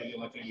would really be the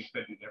only thing we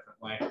could do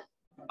differently.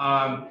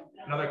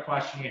 Another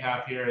question we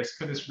have here is,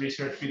 could this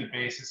research be the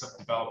basis of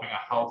developing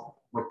a health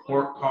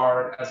report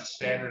card as a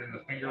standard in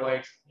the Finger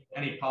Lakes?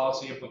 Any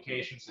policy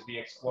implications to be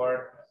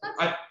explored?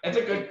 It's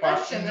a good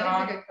question,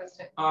 John. That's a good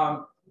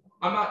question.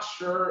 I'm not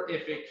sure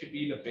if it could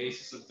be the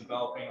basis of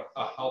developing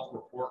a health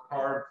report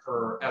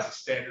card as a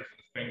standard for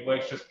the Finger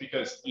Lakes, just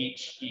because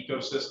each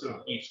ecosystem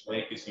of each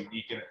lake is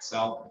unique in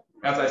itself.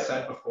 As I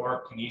said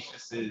before,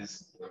 Canisius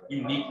is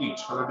uniquely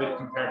turbid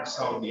compared to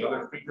some of the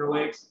other Finger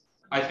Lakes.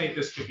 I think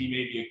this could be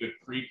maybe a good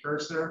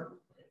precursor,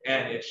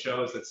 and it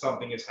shows that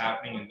something is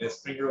happening in this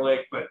Finger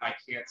Lake, but I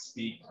can't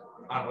speak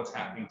on what's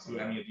happening to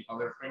any of the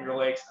other Finger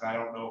Lakes, and I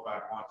don't know if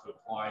I want to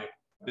apply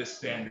this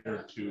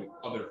standard to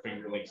other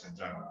Finger Lakes in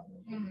general.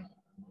 Mm-hmm.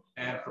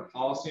 And for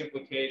policy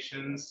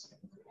implications,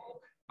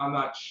 I'm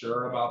not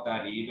sure about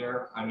that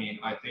either. I mean,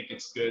 I think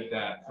it's good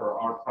that for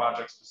our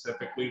project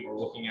specifically, we're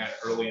looking at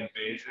early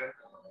invasion,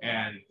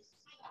 and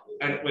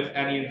with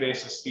any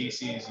invasive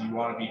species, you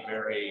want to be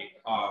very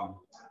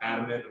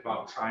adamant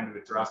about trying to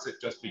address it,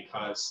 just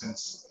because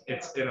since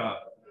it's in a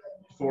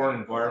foreign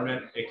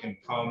environment, it can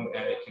come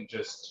and it can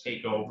just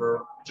take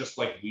over, just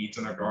like weeds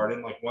in a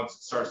garden. Like once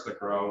it starts to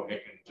grow,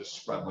 it can just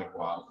spread like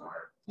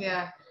wildfire.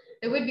 Yeah,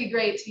 it would be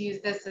great to use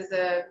this as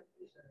a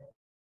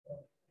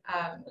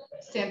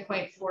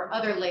standpoint for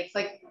other lakes,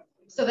 like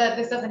so that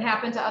this doesn't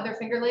happen to other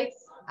Finger Lakes.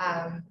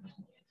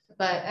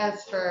 But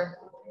as for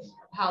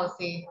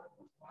policy,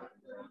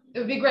 it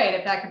would be great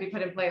if that could be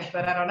put in place,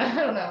 but I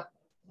don't know.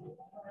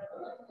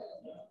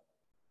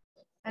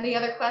 Any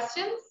other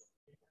questions?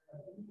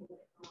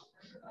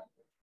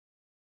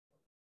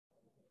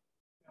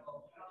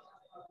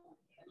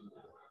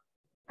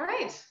 All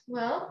right.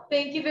 Well,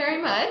 thank you very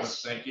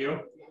much. Thank you.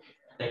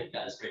 Thank you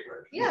guys. Great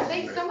work. Yeah,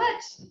 thanks so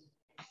much.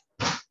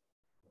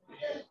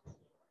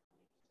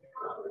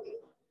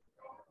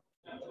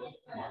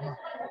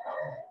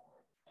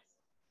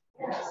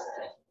 Yes.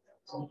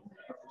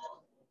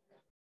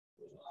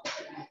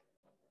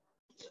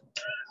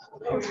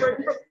 I'm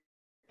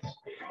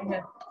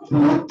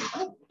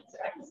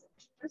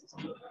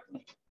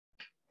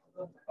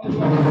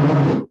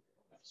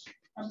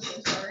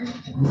so sorry.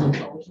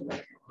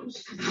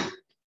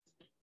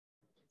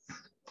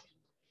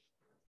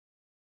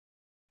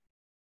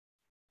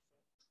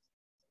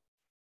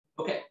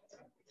 Okay,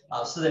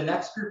 so the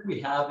next group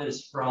we have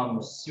is from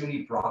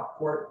SUNY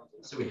Brockport.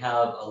 So we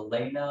have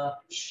Elena,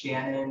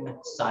 Shannon,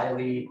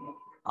 Siley,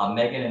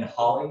 Megan, and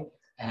Holly,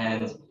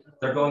 and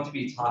they're going to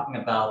be talking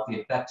about the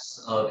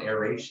effects of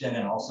aeration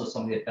and also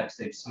some of the effects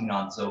they've seen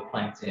on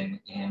zooplankton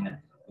in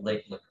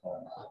Lake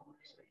Lacoma.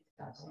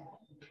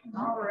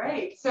 All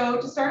right,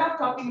 so to start off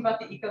talking about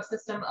the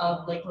ecosystem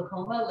of Lake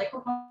Lacoma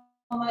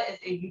is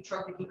a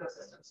eutrophic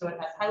ecosystem. So it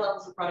has high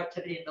levels of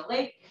productivity in the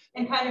lake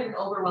and kind of an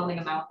overwhelming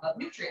amount of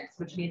nutrients,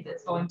 which means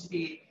it's going to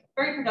be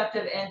very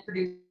productive and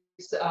produce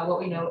what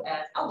we know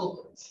as algal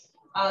blooms.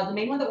 The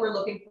main one that we're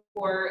looking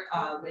for,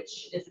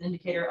 which is an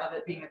indicator of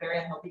it being a very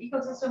unhealthy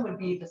ecosystem, would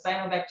be the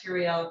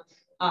cyanobacterial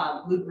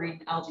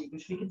blue-green algae,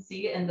 which we can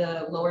see in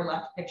the lower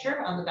left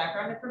picture on the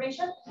background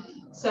information.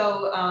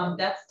 So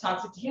that's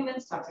toxic to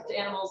humans, toxic to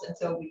animals, and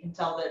so we can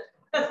tell that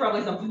that's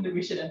probably something that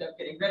we should end up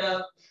getting rid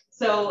of.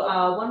 So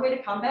one way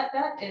to combat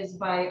that is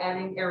by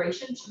adding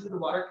aeration to the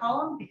water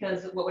column,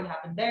 because what would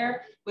happen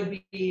there would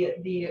be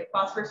the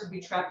phosphorus would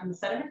be trapped in the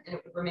sediment and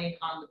it would remain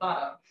on the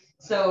bottom.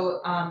 So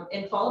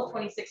in fall of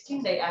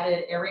 2016, they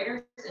added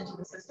aerators into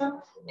the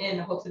system in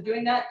hopes of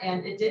doing that,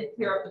 and it did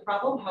clear up the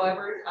problem.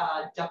 However,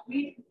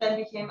 duckweed then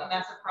became a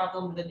massive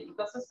problem within the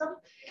ecosystem.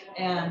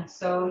 And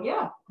so,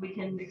 yeah, we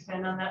can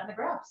expand on that in the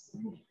graphs.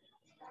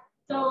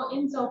 So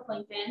in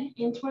zooplankton,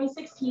 in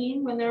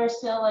 2016, when there was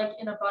still like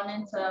an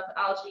abundance of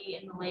algae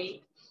in the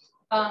lake,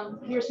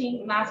 we were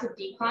seeing massive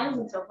declines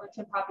in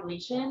zooplankton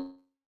population.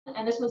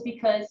 And this was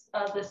because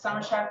of the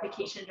summer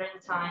stratification during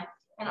the time,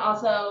 and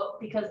also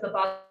because the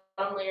bottom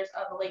layers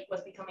of the lake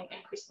was becoming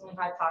increasingly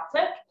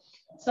hypoxic.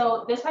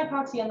 So this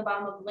hypoxia on the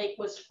bottom of the lake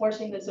was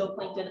forcing the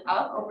zooplankton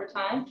up over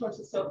time towards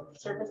the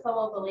surface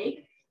level of the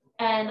lake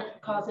and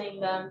causing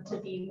them to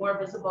be more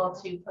visible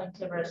to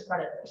planktivorous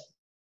predators.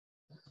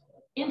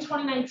 In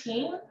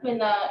 2019, when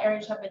the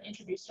areas have been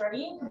introduced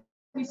already,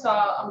 we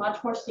saw a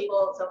much more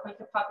stable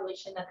zooplankton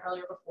population than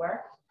earlier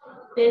before.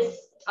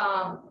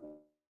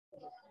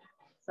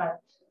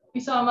 We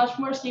saw a much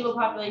more stable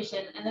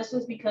population, and this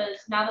was because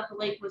now that the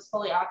lake was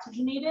fully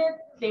oxygenated,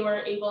 they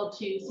were able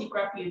to seek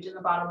refuge in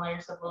the bottom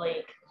layers of the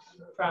lake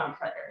from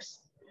predators.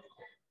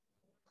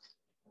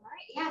 All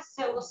right, yeah,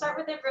 so we'll start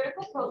with the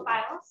vertical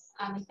profiles.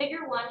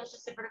 Figure 1 is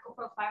just a vertical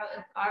profile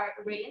of our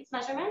irradiance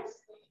measurements.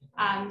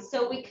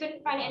 So we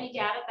couldn't find any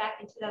data back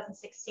in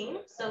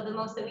 2016. So the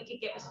most that we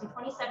could get was from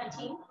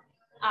 2017.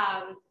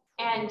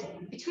 And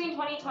between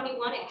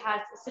 2021, it has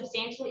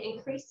substantially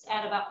increased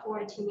at about 4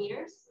 to 2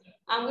 meters,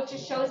 which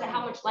just shows that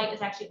how much light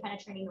is actually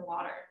penetrating the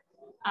water.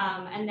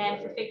 And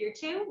then for figure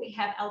 2, we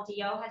have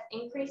LDO has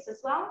increased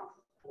as well.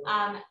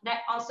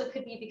 That also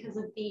could be because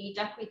of the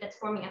duckweed that's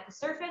forming at the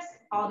surface.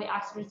 All the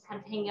oxygen is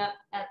kind of hanging up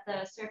at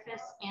the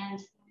surface. And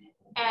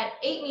at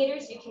 8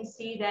 meters, you can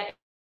see that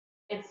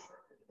it's,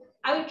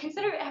 I would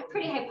consider it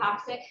pretty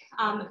hypoxic.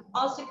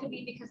 Also could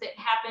be because it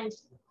happened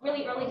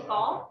really early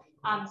fall.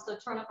 So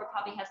turnover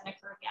probably hasn't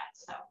occurred yet.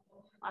 So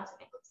lots of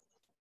things.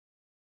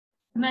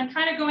 And then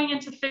kind of going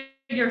into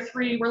figure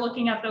 3, we're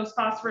looking at those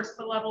phosphorus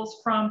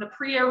levels from the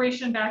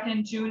pre-aeration back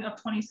in June of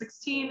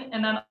 2016,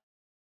 and then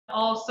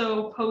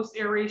also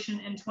post-aeration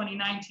in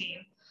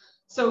 2019.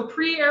 So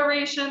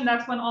pre-aeration,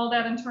 that's when all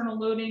that internal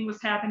loading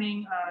was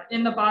happening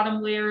in the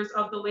bottom layers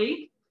of the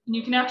lake. And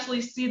you can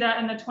actually see that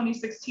in the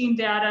 2016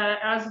 data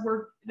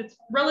it's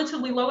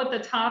relatively low at the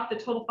top, the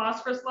total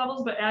phosphorus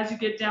levels, but as you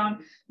get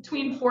down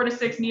between 4 to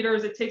 6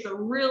 meters, it takes a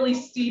really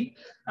steep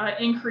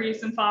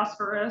increase in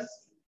phosphorus,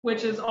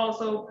 which is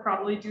also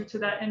probably due to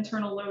that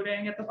internal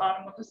loading at the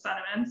bottom of the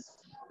sediments.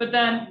 But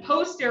then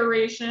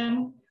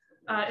post-aeration,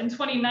 in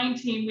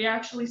 2019, we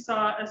actually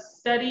saw a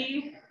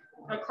steady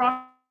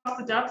across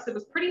the depths. It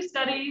was pretty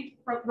steady,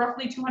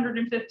 roughly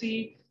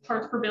 250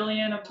 parts per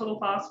billion of total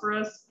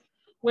phosphorus,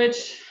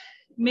 which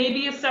may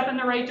be a step in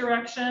the right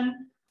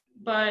direction.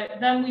 But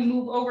then we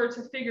move over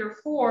to figure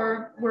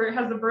 4, where it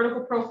has the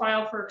vertical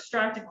profile for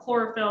extracted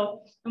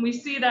chlorophyll. And we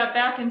see that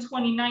back in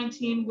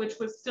 2019, which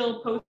was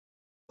still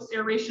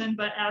post-aeration,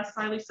 but as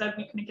Siley said,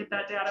 we couldn't get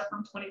that data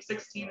from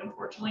 2016,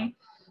 unfortunately.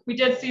 We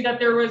did see that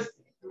there was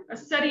a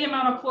steady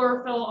amount of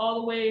chlorophyll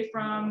all the way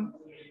from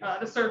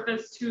the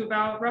surface to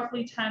about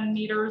roughly 10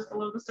 meters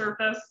below the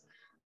surface.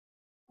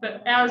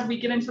 But as we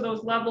get into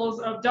those levels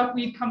of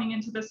duckweed coming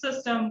into the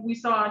system, we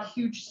saw a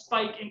huge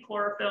spike in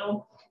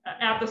chlorophyll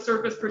at the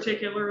surface,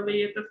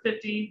 particularly at the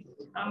 50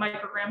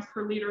 micrograms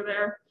per liter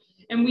there.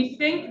 And we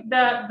think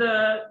that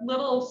the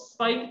little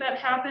spike that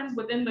happens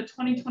within the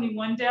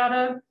 2021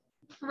 data,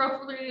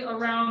 roughly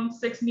around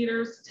 6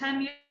 meters to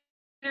 10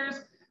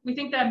 meters, we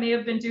think that may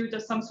have been due to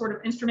some sort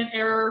of instrument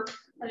error.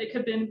 It could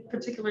have been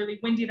particularly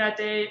windy that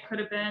day. It could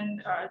have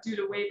been due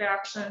to wave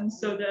action.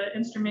 So the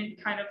instrument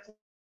kind of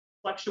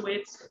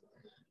fluctuates.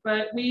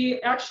 But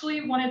we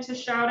actually wanted to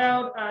shout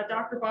out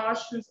Dr.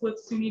 Bosch, who's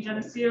with SUNY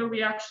Geneseo.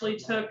 We actually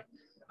took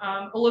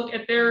a look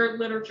at their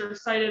literature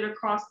cited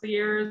across the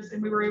years,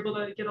 and we were able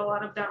to get a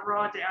lot of that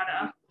raw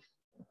data.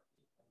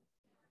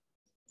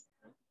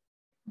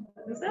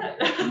 That is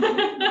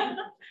it.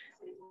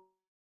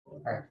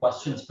 All right,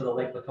 questions for the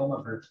Lake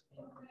Lacoma group?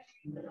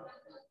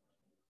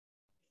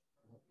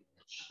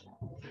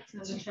 It's in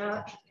the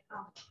chat.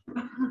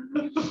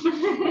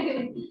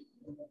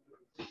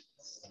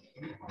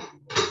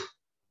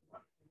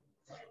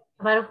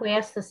 What if we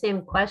ask the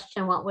same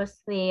question? What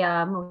was the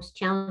most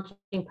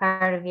challenging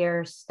part of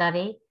your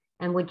study?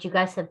 And would you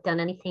guys have done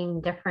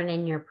anything different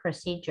in your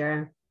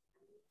procedure?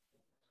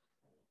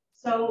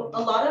 So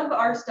a lot of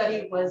our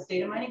study was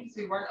data mining because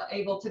we weren't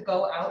able to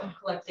go out and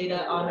collect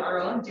data on our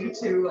own due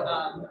to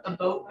a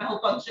boat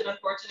malfunction,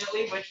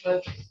 unfortunately, which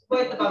was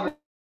quite the bummer.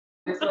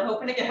 So we're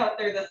hoping to get out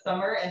there this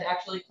summer and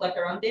actually collect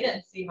our own data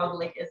and see how the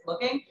lake is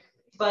looking.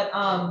 But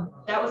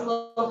that was a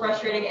little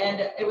frustrating, and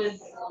it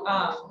was,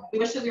 we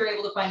wish that we were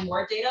able to find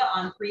more data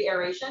on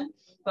pre-aeration,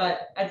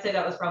 but I'd say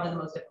that was probably the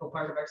most difficult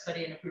part of our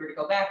study. And if we were to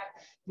go back,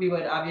 we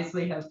would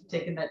obviously have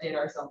taken that data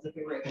ourselves if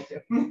we were able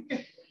to.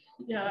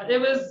 Yeah, it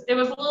was a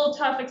little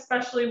tough,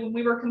 especially when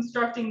we were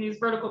constructing these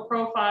vertical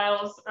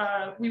profiles.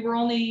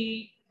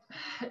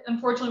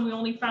 Unfortunately, we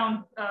only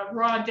found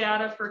raw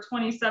data for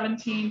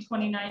 2017,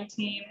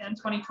 2019, and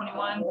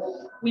 2021.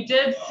 We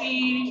did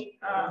see,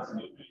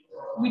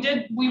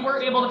 we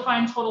were able to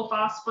find total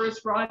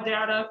phosphorus raw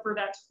data for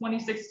that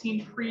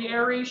 2016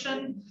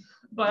 pre-aeration,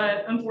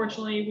 but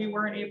unfortunately, we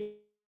weren't able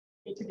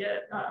to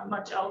get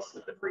much else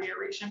with the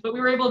pre-aeration. But we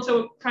were able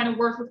to kind of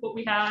work with what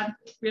we had.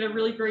 We had a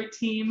really great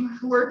team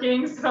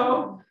working,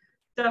 so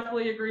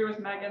definitely agree with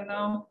Megan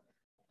though.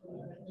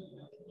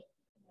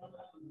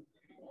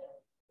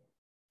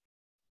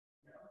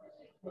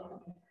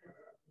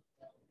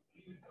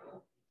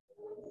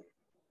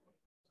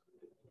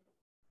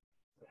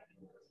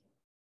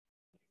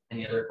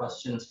 Any other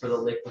questions for the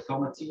Lake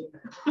Lacoma team?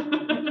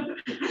 I'm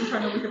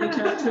trying to look at the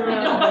chat too.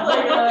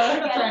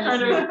 Trying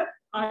to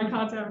eye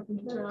contact in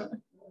the chat.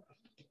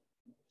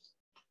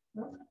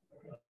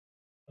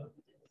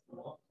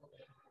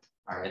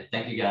 All right,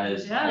 thank you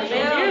guys. Yeah,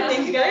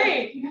 thank you.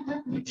 Great.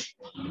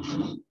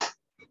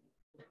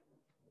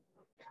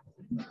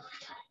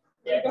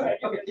 Yeah, go ahead.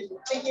 Okay.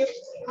 Thank you.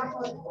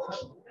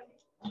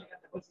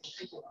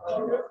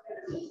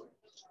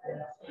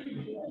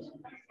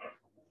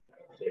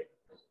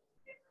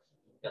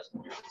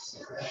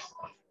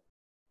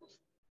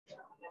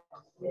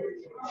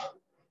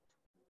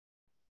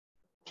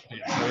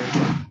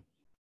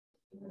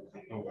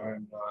 Oh,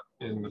 I'm not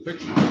in the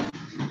picture.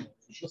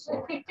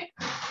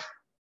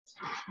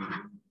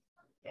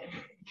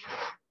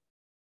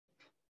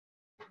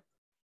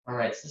 All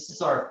right, so this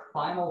is our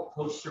final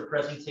poster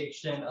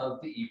presentation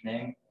of the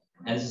evening.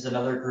 And this is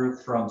another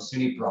group from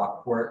SUNY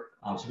Brockport.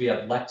 So we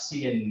have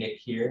Lexi and Nick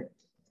here.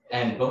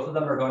 And both of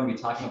them are going to be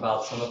talking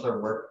about some of their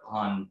work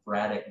on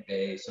Braddock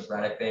Bay. So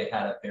Braddock Bay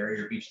had a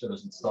barrier beach that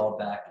was installed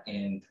back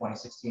in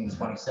 2016,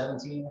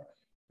 2017.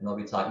 And they'll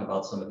be talking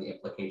about some of the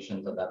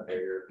implications of that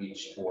barrier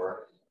beach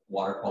for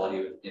water quality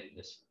in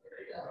this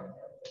area.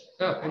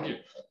 Yeah, thank you.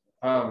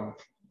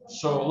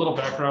 So a little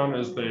background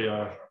is they,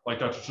 like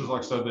Dr.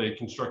 Chislock said, they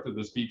constructed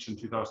this beach in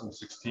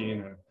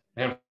 2016, and a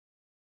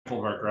handful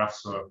of our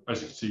graphs,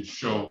 as you can see,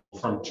 show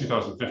from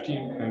 2015.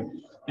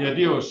 And the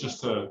idea was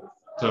just to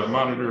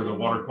monitor the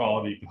water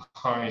quality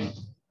behind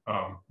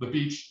the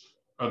beach,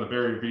 the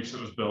barrier beach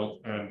that was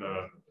built, and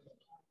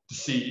to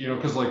see, you know,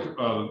 because like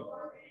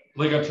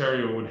Lake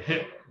Ontario would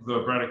hit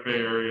the Braddock Bay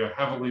area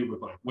heavily with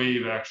like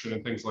wave action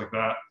and things like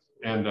that.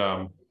 And,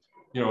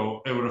 you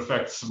know, it would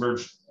affect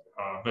submerged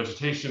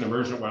vegetation,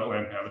 emergent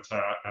wetland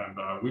habitat. And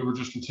we were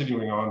just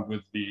continuing on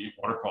with the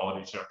water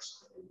quality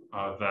checks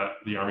that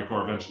the Army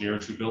Corps of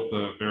Engineers who built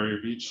the barrier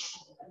beach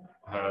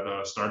had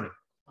started.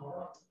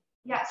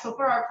 Yeah, so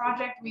for our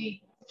project,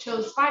 we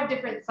chose 5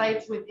 different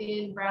sites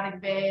within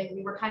Braddock Bay, and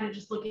we were kind of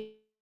just looking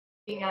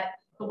at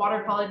the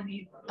water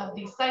quality of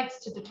these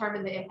sites to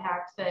determine the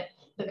impact that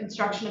the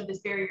construction of this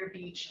barrier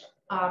beach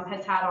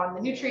has had on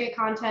the nutrient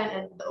content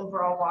and the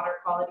overall water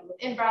quality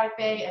within Braddock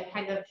Bay, and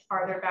kind of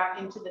farther back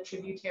into the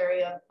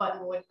tributary of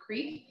Buttonwood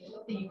Creek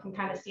that you can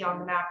kind of see on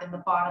the map in the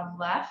bottom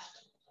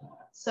left.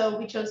 So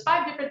we chose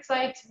 5 different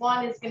sites.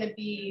 One is going to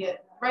be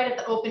right at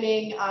the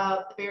opening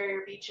of the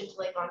barrier beach into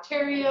Lake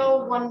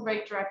Ontario, one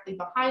right directly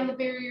behind the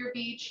barrier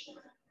beach,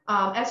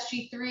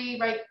 SG3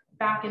 right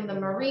back in the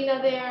marina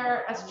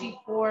there.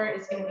 SG4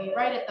 is going to be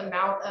right at the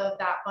mouth of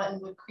that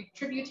Buttonwood Creek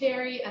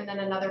tributary, and then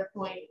another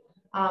point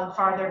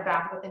farther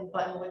back within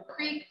Buttonwood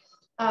Creek.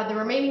 The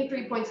remaining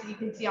 3 points that you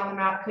can see on the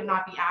map could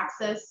not be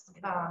accessed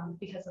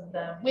because of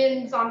the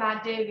winds on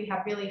that day. We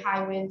have really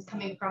high winds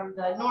coming from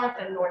the north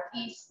and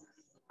northeast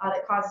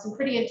that caused some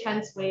pretty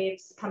intense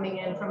waves coming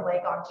in from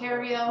Lake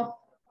Ontario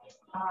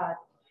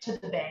to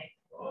the bay.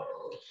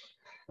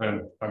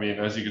 And I mean,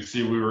 as you can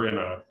see, we were in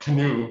a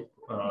canoe.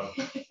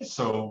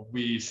 So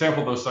we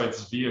sampled those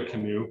sites via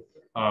canoe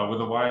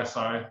with a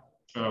YSI,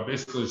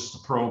 basically just a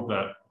probe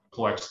that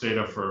collects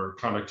data for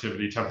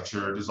conductivity,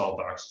 temperature,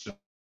 dissolved oxygen,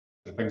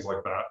 and things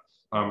like that.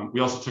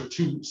 We also took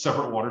 2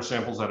 separate water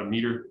samples at a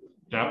meter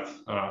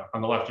depth.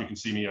 On the left, you can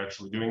see me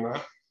actually doing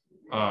that.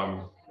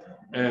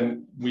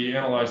 And we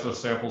analyzed those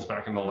samples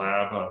back in the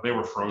lab. They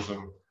were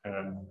frozen,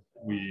 and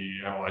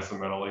we analyzed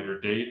them at a later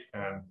date.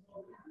 And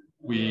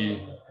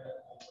we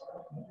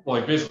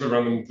basically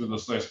run them through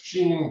this nice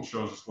machine,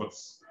 shows us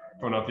what's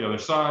going out the other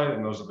side.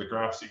 And those are the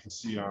graphs you can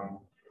see on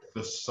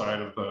this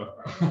side of the,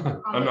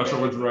 I'm not sure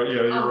which right,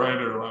 yeah, you're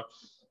right or left.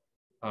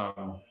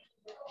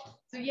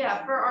 So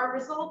yeah, for our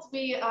results,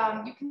 we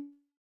you can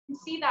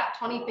see that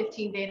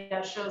 2015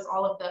 data shows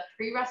all of the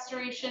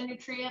pre-restoration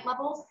nutrient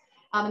levels.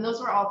 And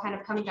those were all kind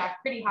of coming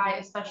back pretty high,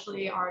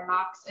 especially our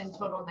NOx and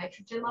total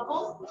nitrogen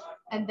levels.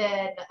 And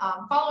then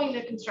following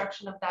the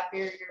construction of that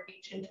barrier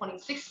beach in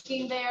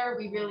 2016 there,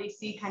 we really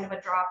see kind of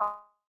a drop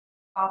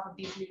off of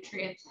these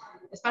nutrients,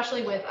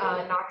 especially with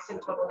NOx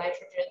and total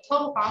nitrogen.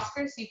 Total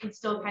phosphorus, you can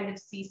still kind of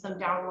see some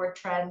downward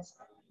trends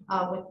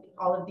with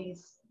all of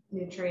these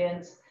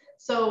nutrients.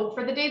 So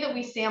for the day that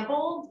we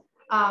sampled,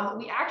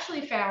 we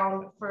actually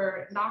found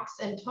for NOx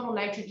and total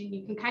nitrogen,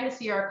 you can kind of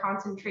see our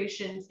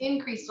concentrations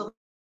increased a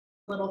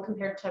little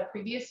compared to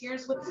previous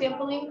years with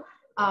sampling,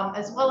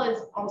 as well as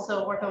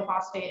also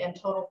orthophosphate and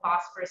total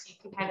phosphorus. You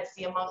can kind of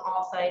see among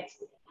all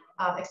sites,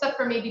 except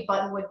for maybe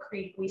Buttonwood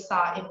Creek, we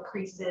saw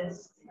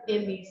increases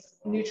in these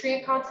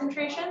nutrient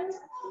concentrations,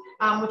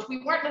 which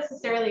we weren't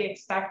necessarily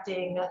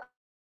expecting,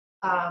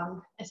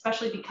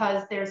 especially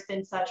because there's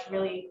been such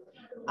really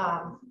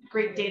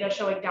great data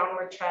showing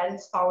downward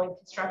trends following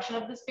construction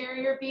of this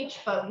barrier beach.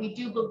 But we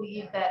do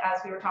believe that,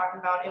 as we were talking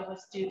about, it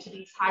was due to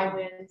these high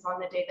winds on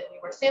the day that we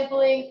were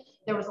sampling.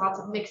 There was lots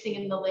of mixing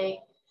in the lake.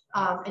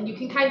 And you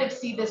can kind of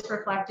see this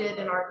reflected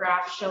in our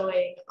graph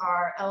showing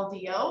our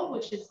LDO,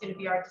 which is going to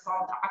be our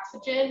dissolved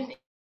oxygen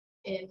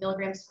in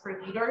milligrams per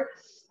liter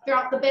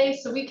throughout the bay.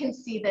 So we can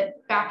see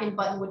that back in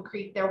Buttonwood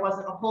Creek, there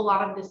wasn't a whole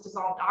lot of this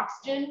dissolved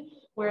oxygen.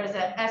 Whereas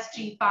at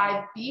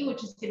SG5B,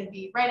 which is going to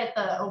be right at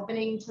the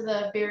opening to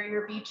the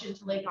barrier beach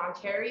into Lake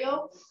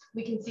Ontario,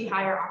 we can see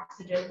higher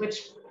oxygen,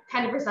 which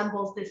kind of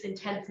resembles this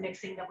intense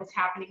mixing that was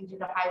happening due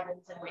to high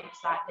winds and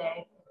waves that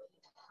day.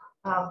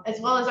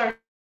 As well as our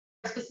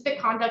specific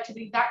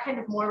conductivity, that kind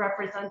of more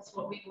represents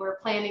what we were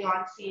planning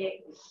on seeing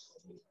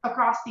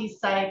across these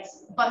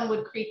sites.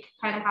 Buttonwood Creek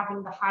kind of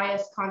having the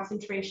highest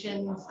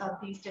concentrations of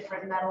these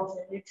different metals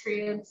and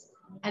nutrients,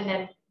 and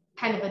then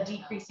kind of a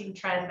decreasing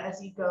trend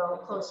as you go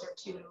closer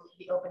to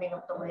the opening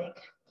of the lake.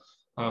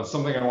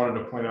 Something I wanted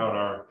to point out,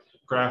 our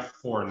graph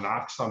for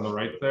NOx on the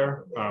right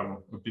there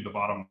would be the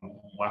bottom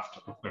left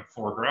of the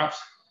 4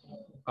 graphs.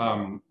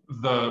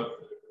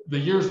 The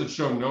years that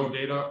show no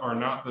data are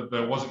not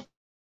that wasn't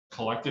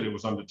collected, it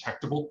was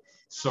undetectable.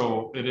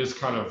 So it is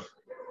kind of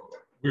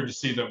weird to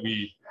see that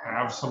we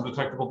have some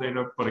detectable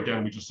data, but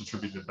again, we just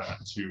attributed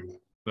that to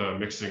the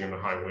mixing and the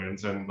high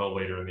winds and the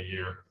later in the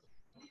year.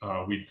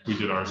 We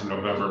did ours in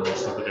November.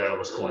 Most of the data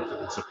was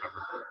collected in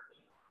September.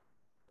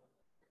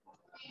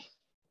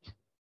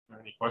 Are there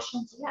any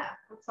questions? Yeah,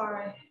 that's all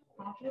right.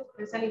 If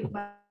there's any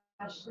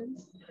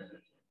questions.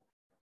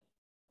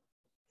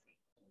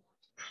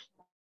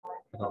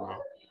 I don't know.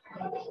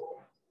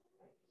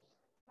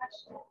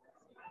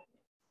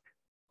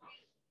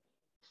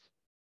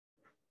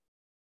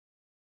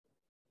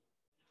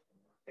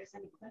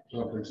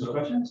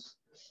 Questions?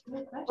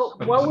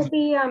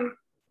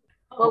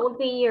 What would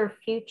be your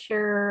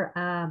future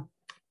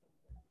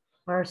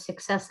or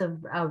successive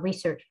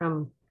research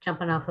from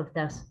jumping off of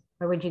this?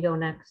 Where would you go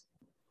next?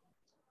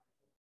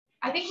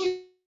 I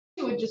think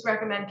we would just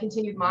recommend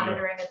continued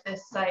monitoring at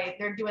this site.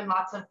 They're doing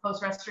lots of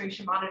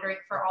post-restoration monitoring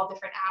for all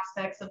different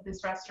aspects of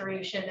this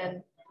restoration,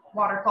 and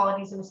water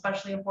quality is an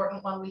especially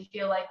important one, we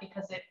feel like,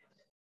 because it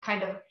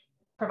kind of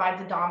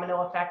provides a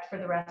domino effect for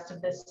the rest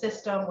of this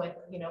system with,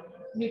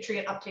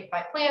 nutrient uptake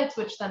by plants,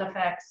 which then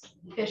affects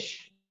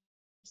fish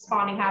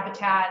spawning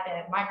habitat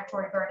and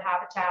migratory bird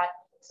habitat.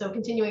 So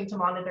continuing to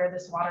monitor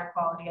this water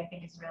quality, I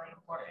think, is really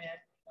important.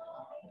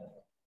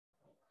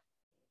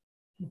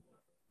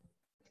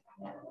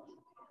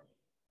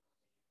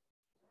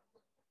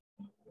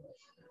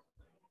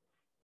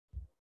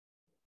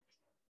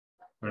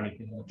 Or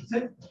anything else?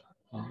 That's it.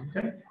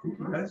 Okay, thank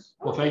you guys.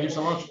 Well, thank you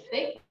so much.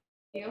 Thank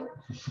you.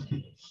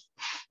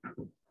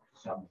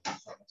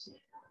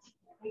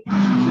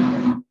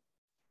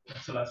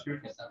 That's the last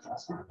group.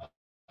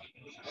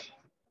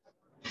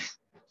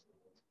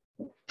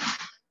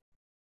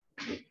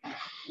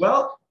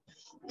 Well,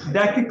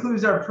 that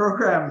concludes our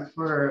program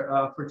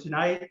for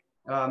tonight.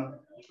 I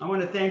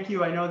want to thank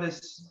you. I know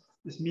this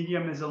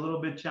medium is a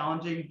little bit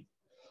challenging,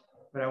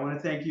 but I want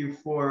to thank you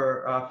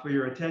for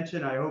your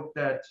attention. I hope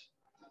that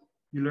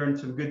you learned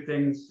some good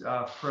things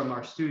from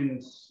our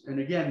students. And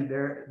again,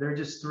 they're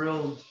just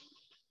thrilled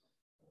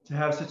to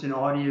have such an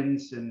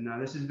audience. And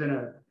this has been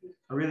a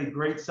really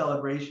great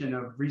celebration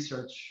of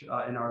research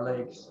in our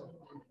lakes.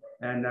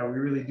 And we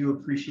really do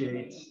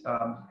appreciate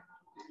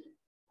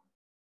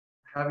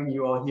having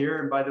you all here.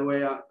 And by the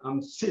way,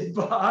 I'm Sid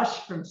Bosch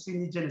from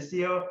SUNY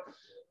Geneseo.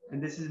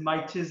 And this is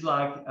Mike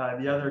Chislak,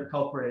 the other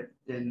culprit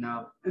in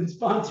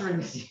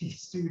sponsoring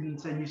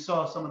students. And you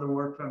saw some of the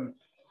work from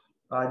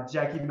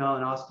Jackie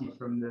Malinowski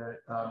from the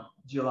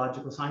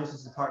Geological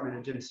Sciences Department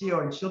at Geneseo,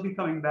 and she'll be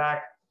coming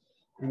back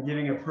and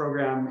giving a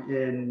program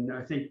in,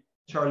 I think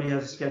Charlie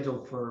has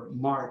scheduled for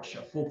March,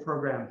 a full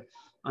program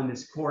on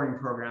this coring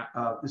program,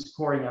 this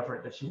coring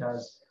effort that she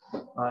has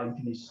in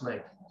Canisius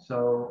Lake.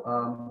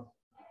 So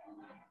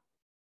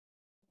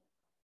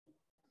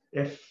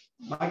if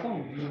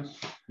Michael,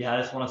 yeah,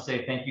 I just want to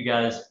say thank you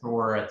guys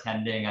for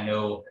attending. I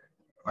know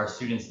our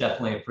students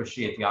definitely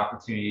appreciate the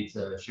opportunity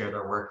to share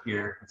their work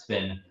here. It's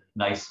been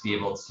nice to be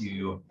able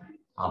to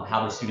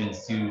have the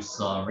students do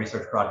some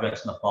research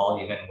projects in the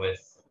fall, even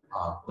with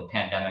the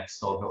pandemic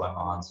still going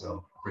on.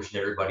 So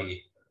appreciate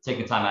everybody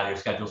taking time out of your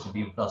schedules to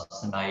be with us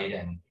tonight,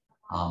 and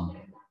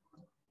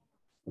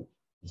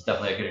it's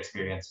definitely a good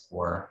experience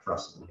for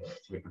us. So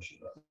we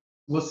appreciate it.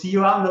 We'll see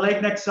you out in the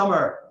lake next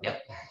summer.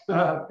 Yep.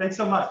 Thanks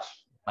so much.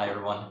 Bye,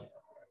 everyone.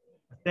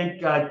 I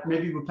think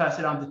maybe we'll pass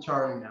it on to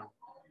Charlie now.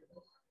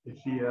 If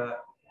he,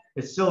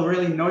 it's still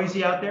really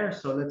noisy out there,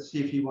 so let's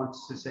see if he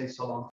wants to say so long.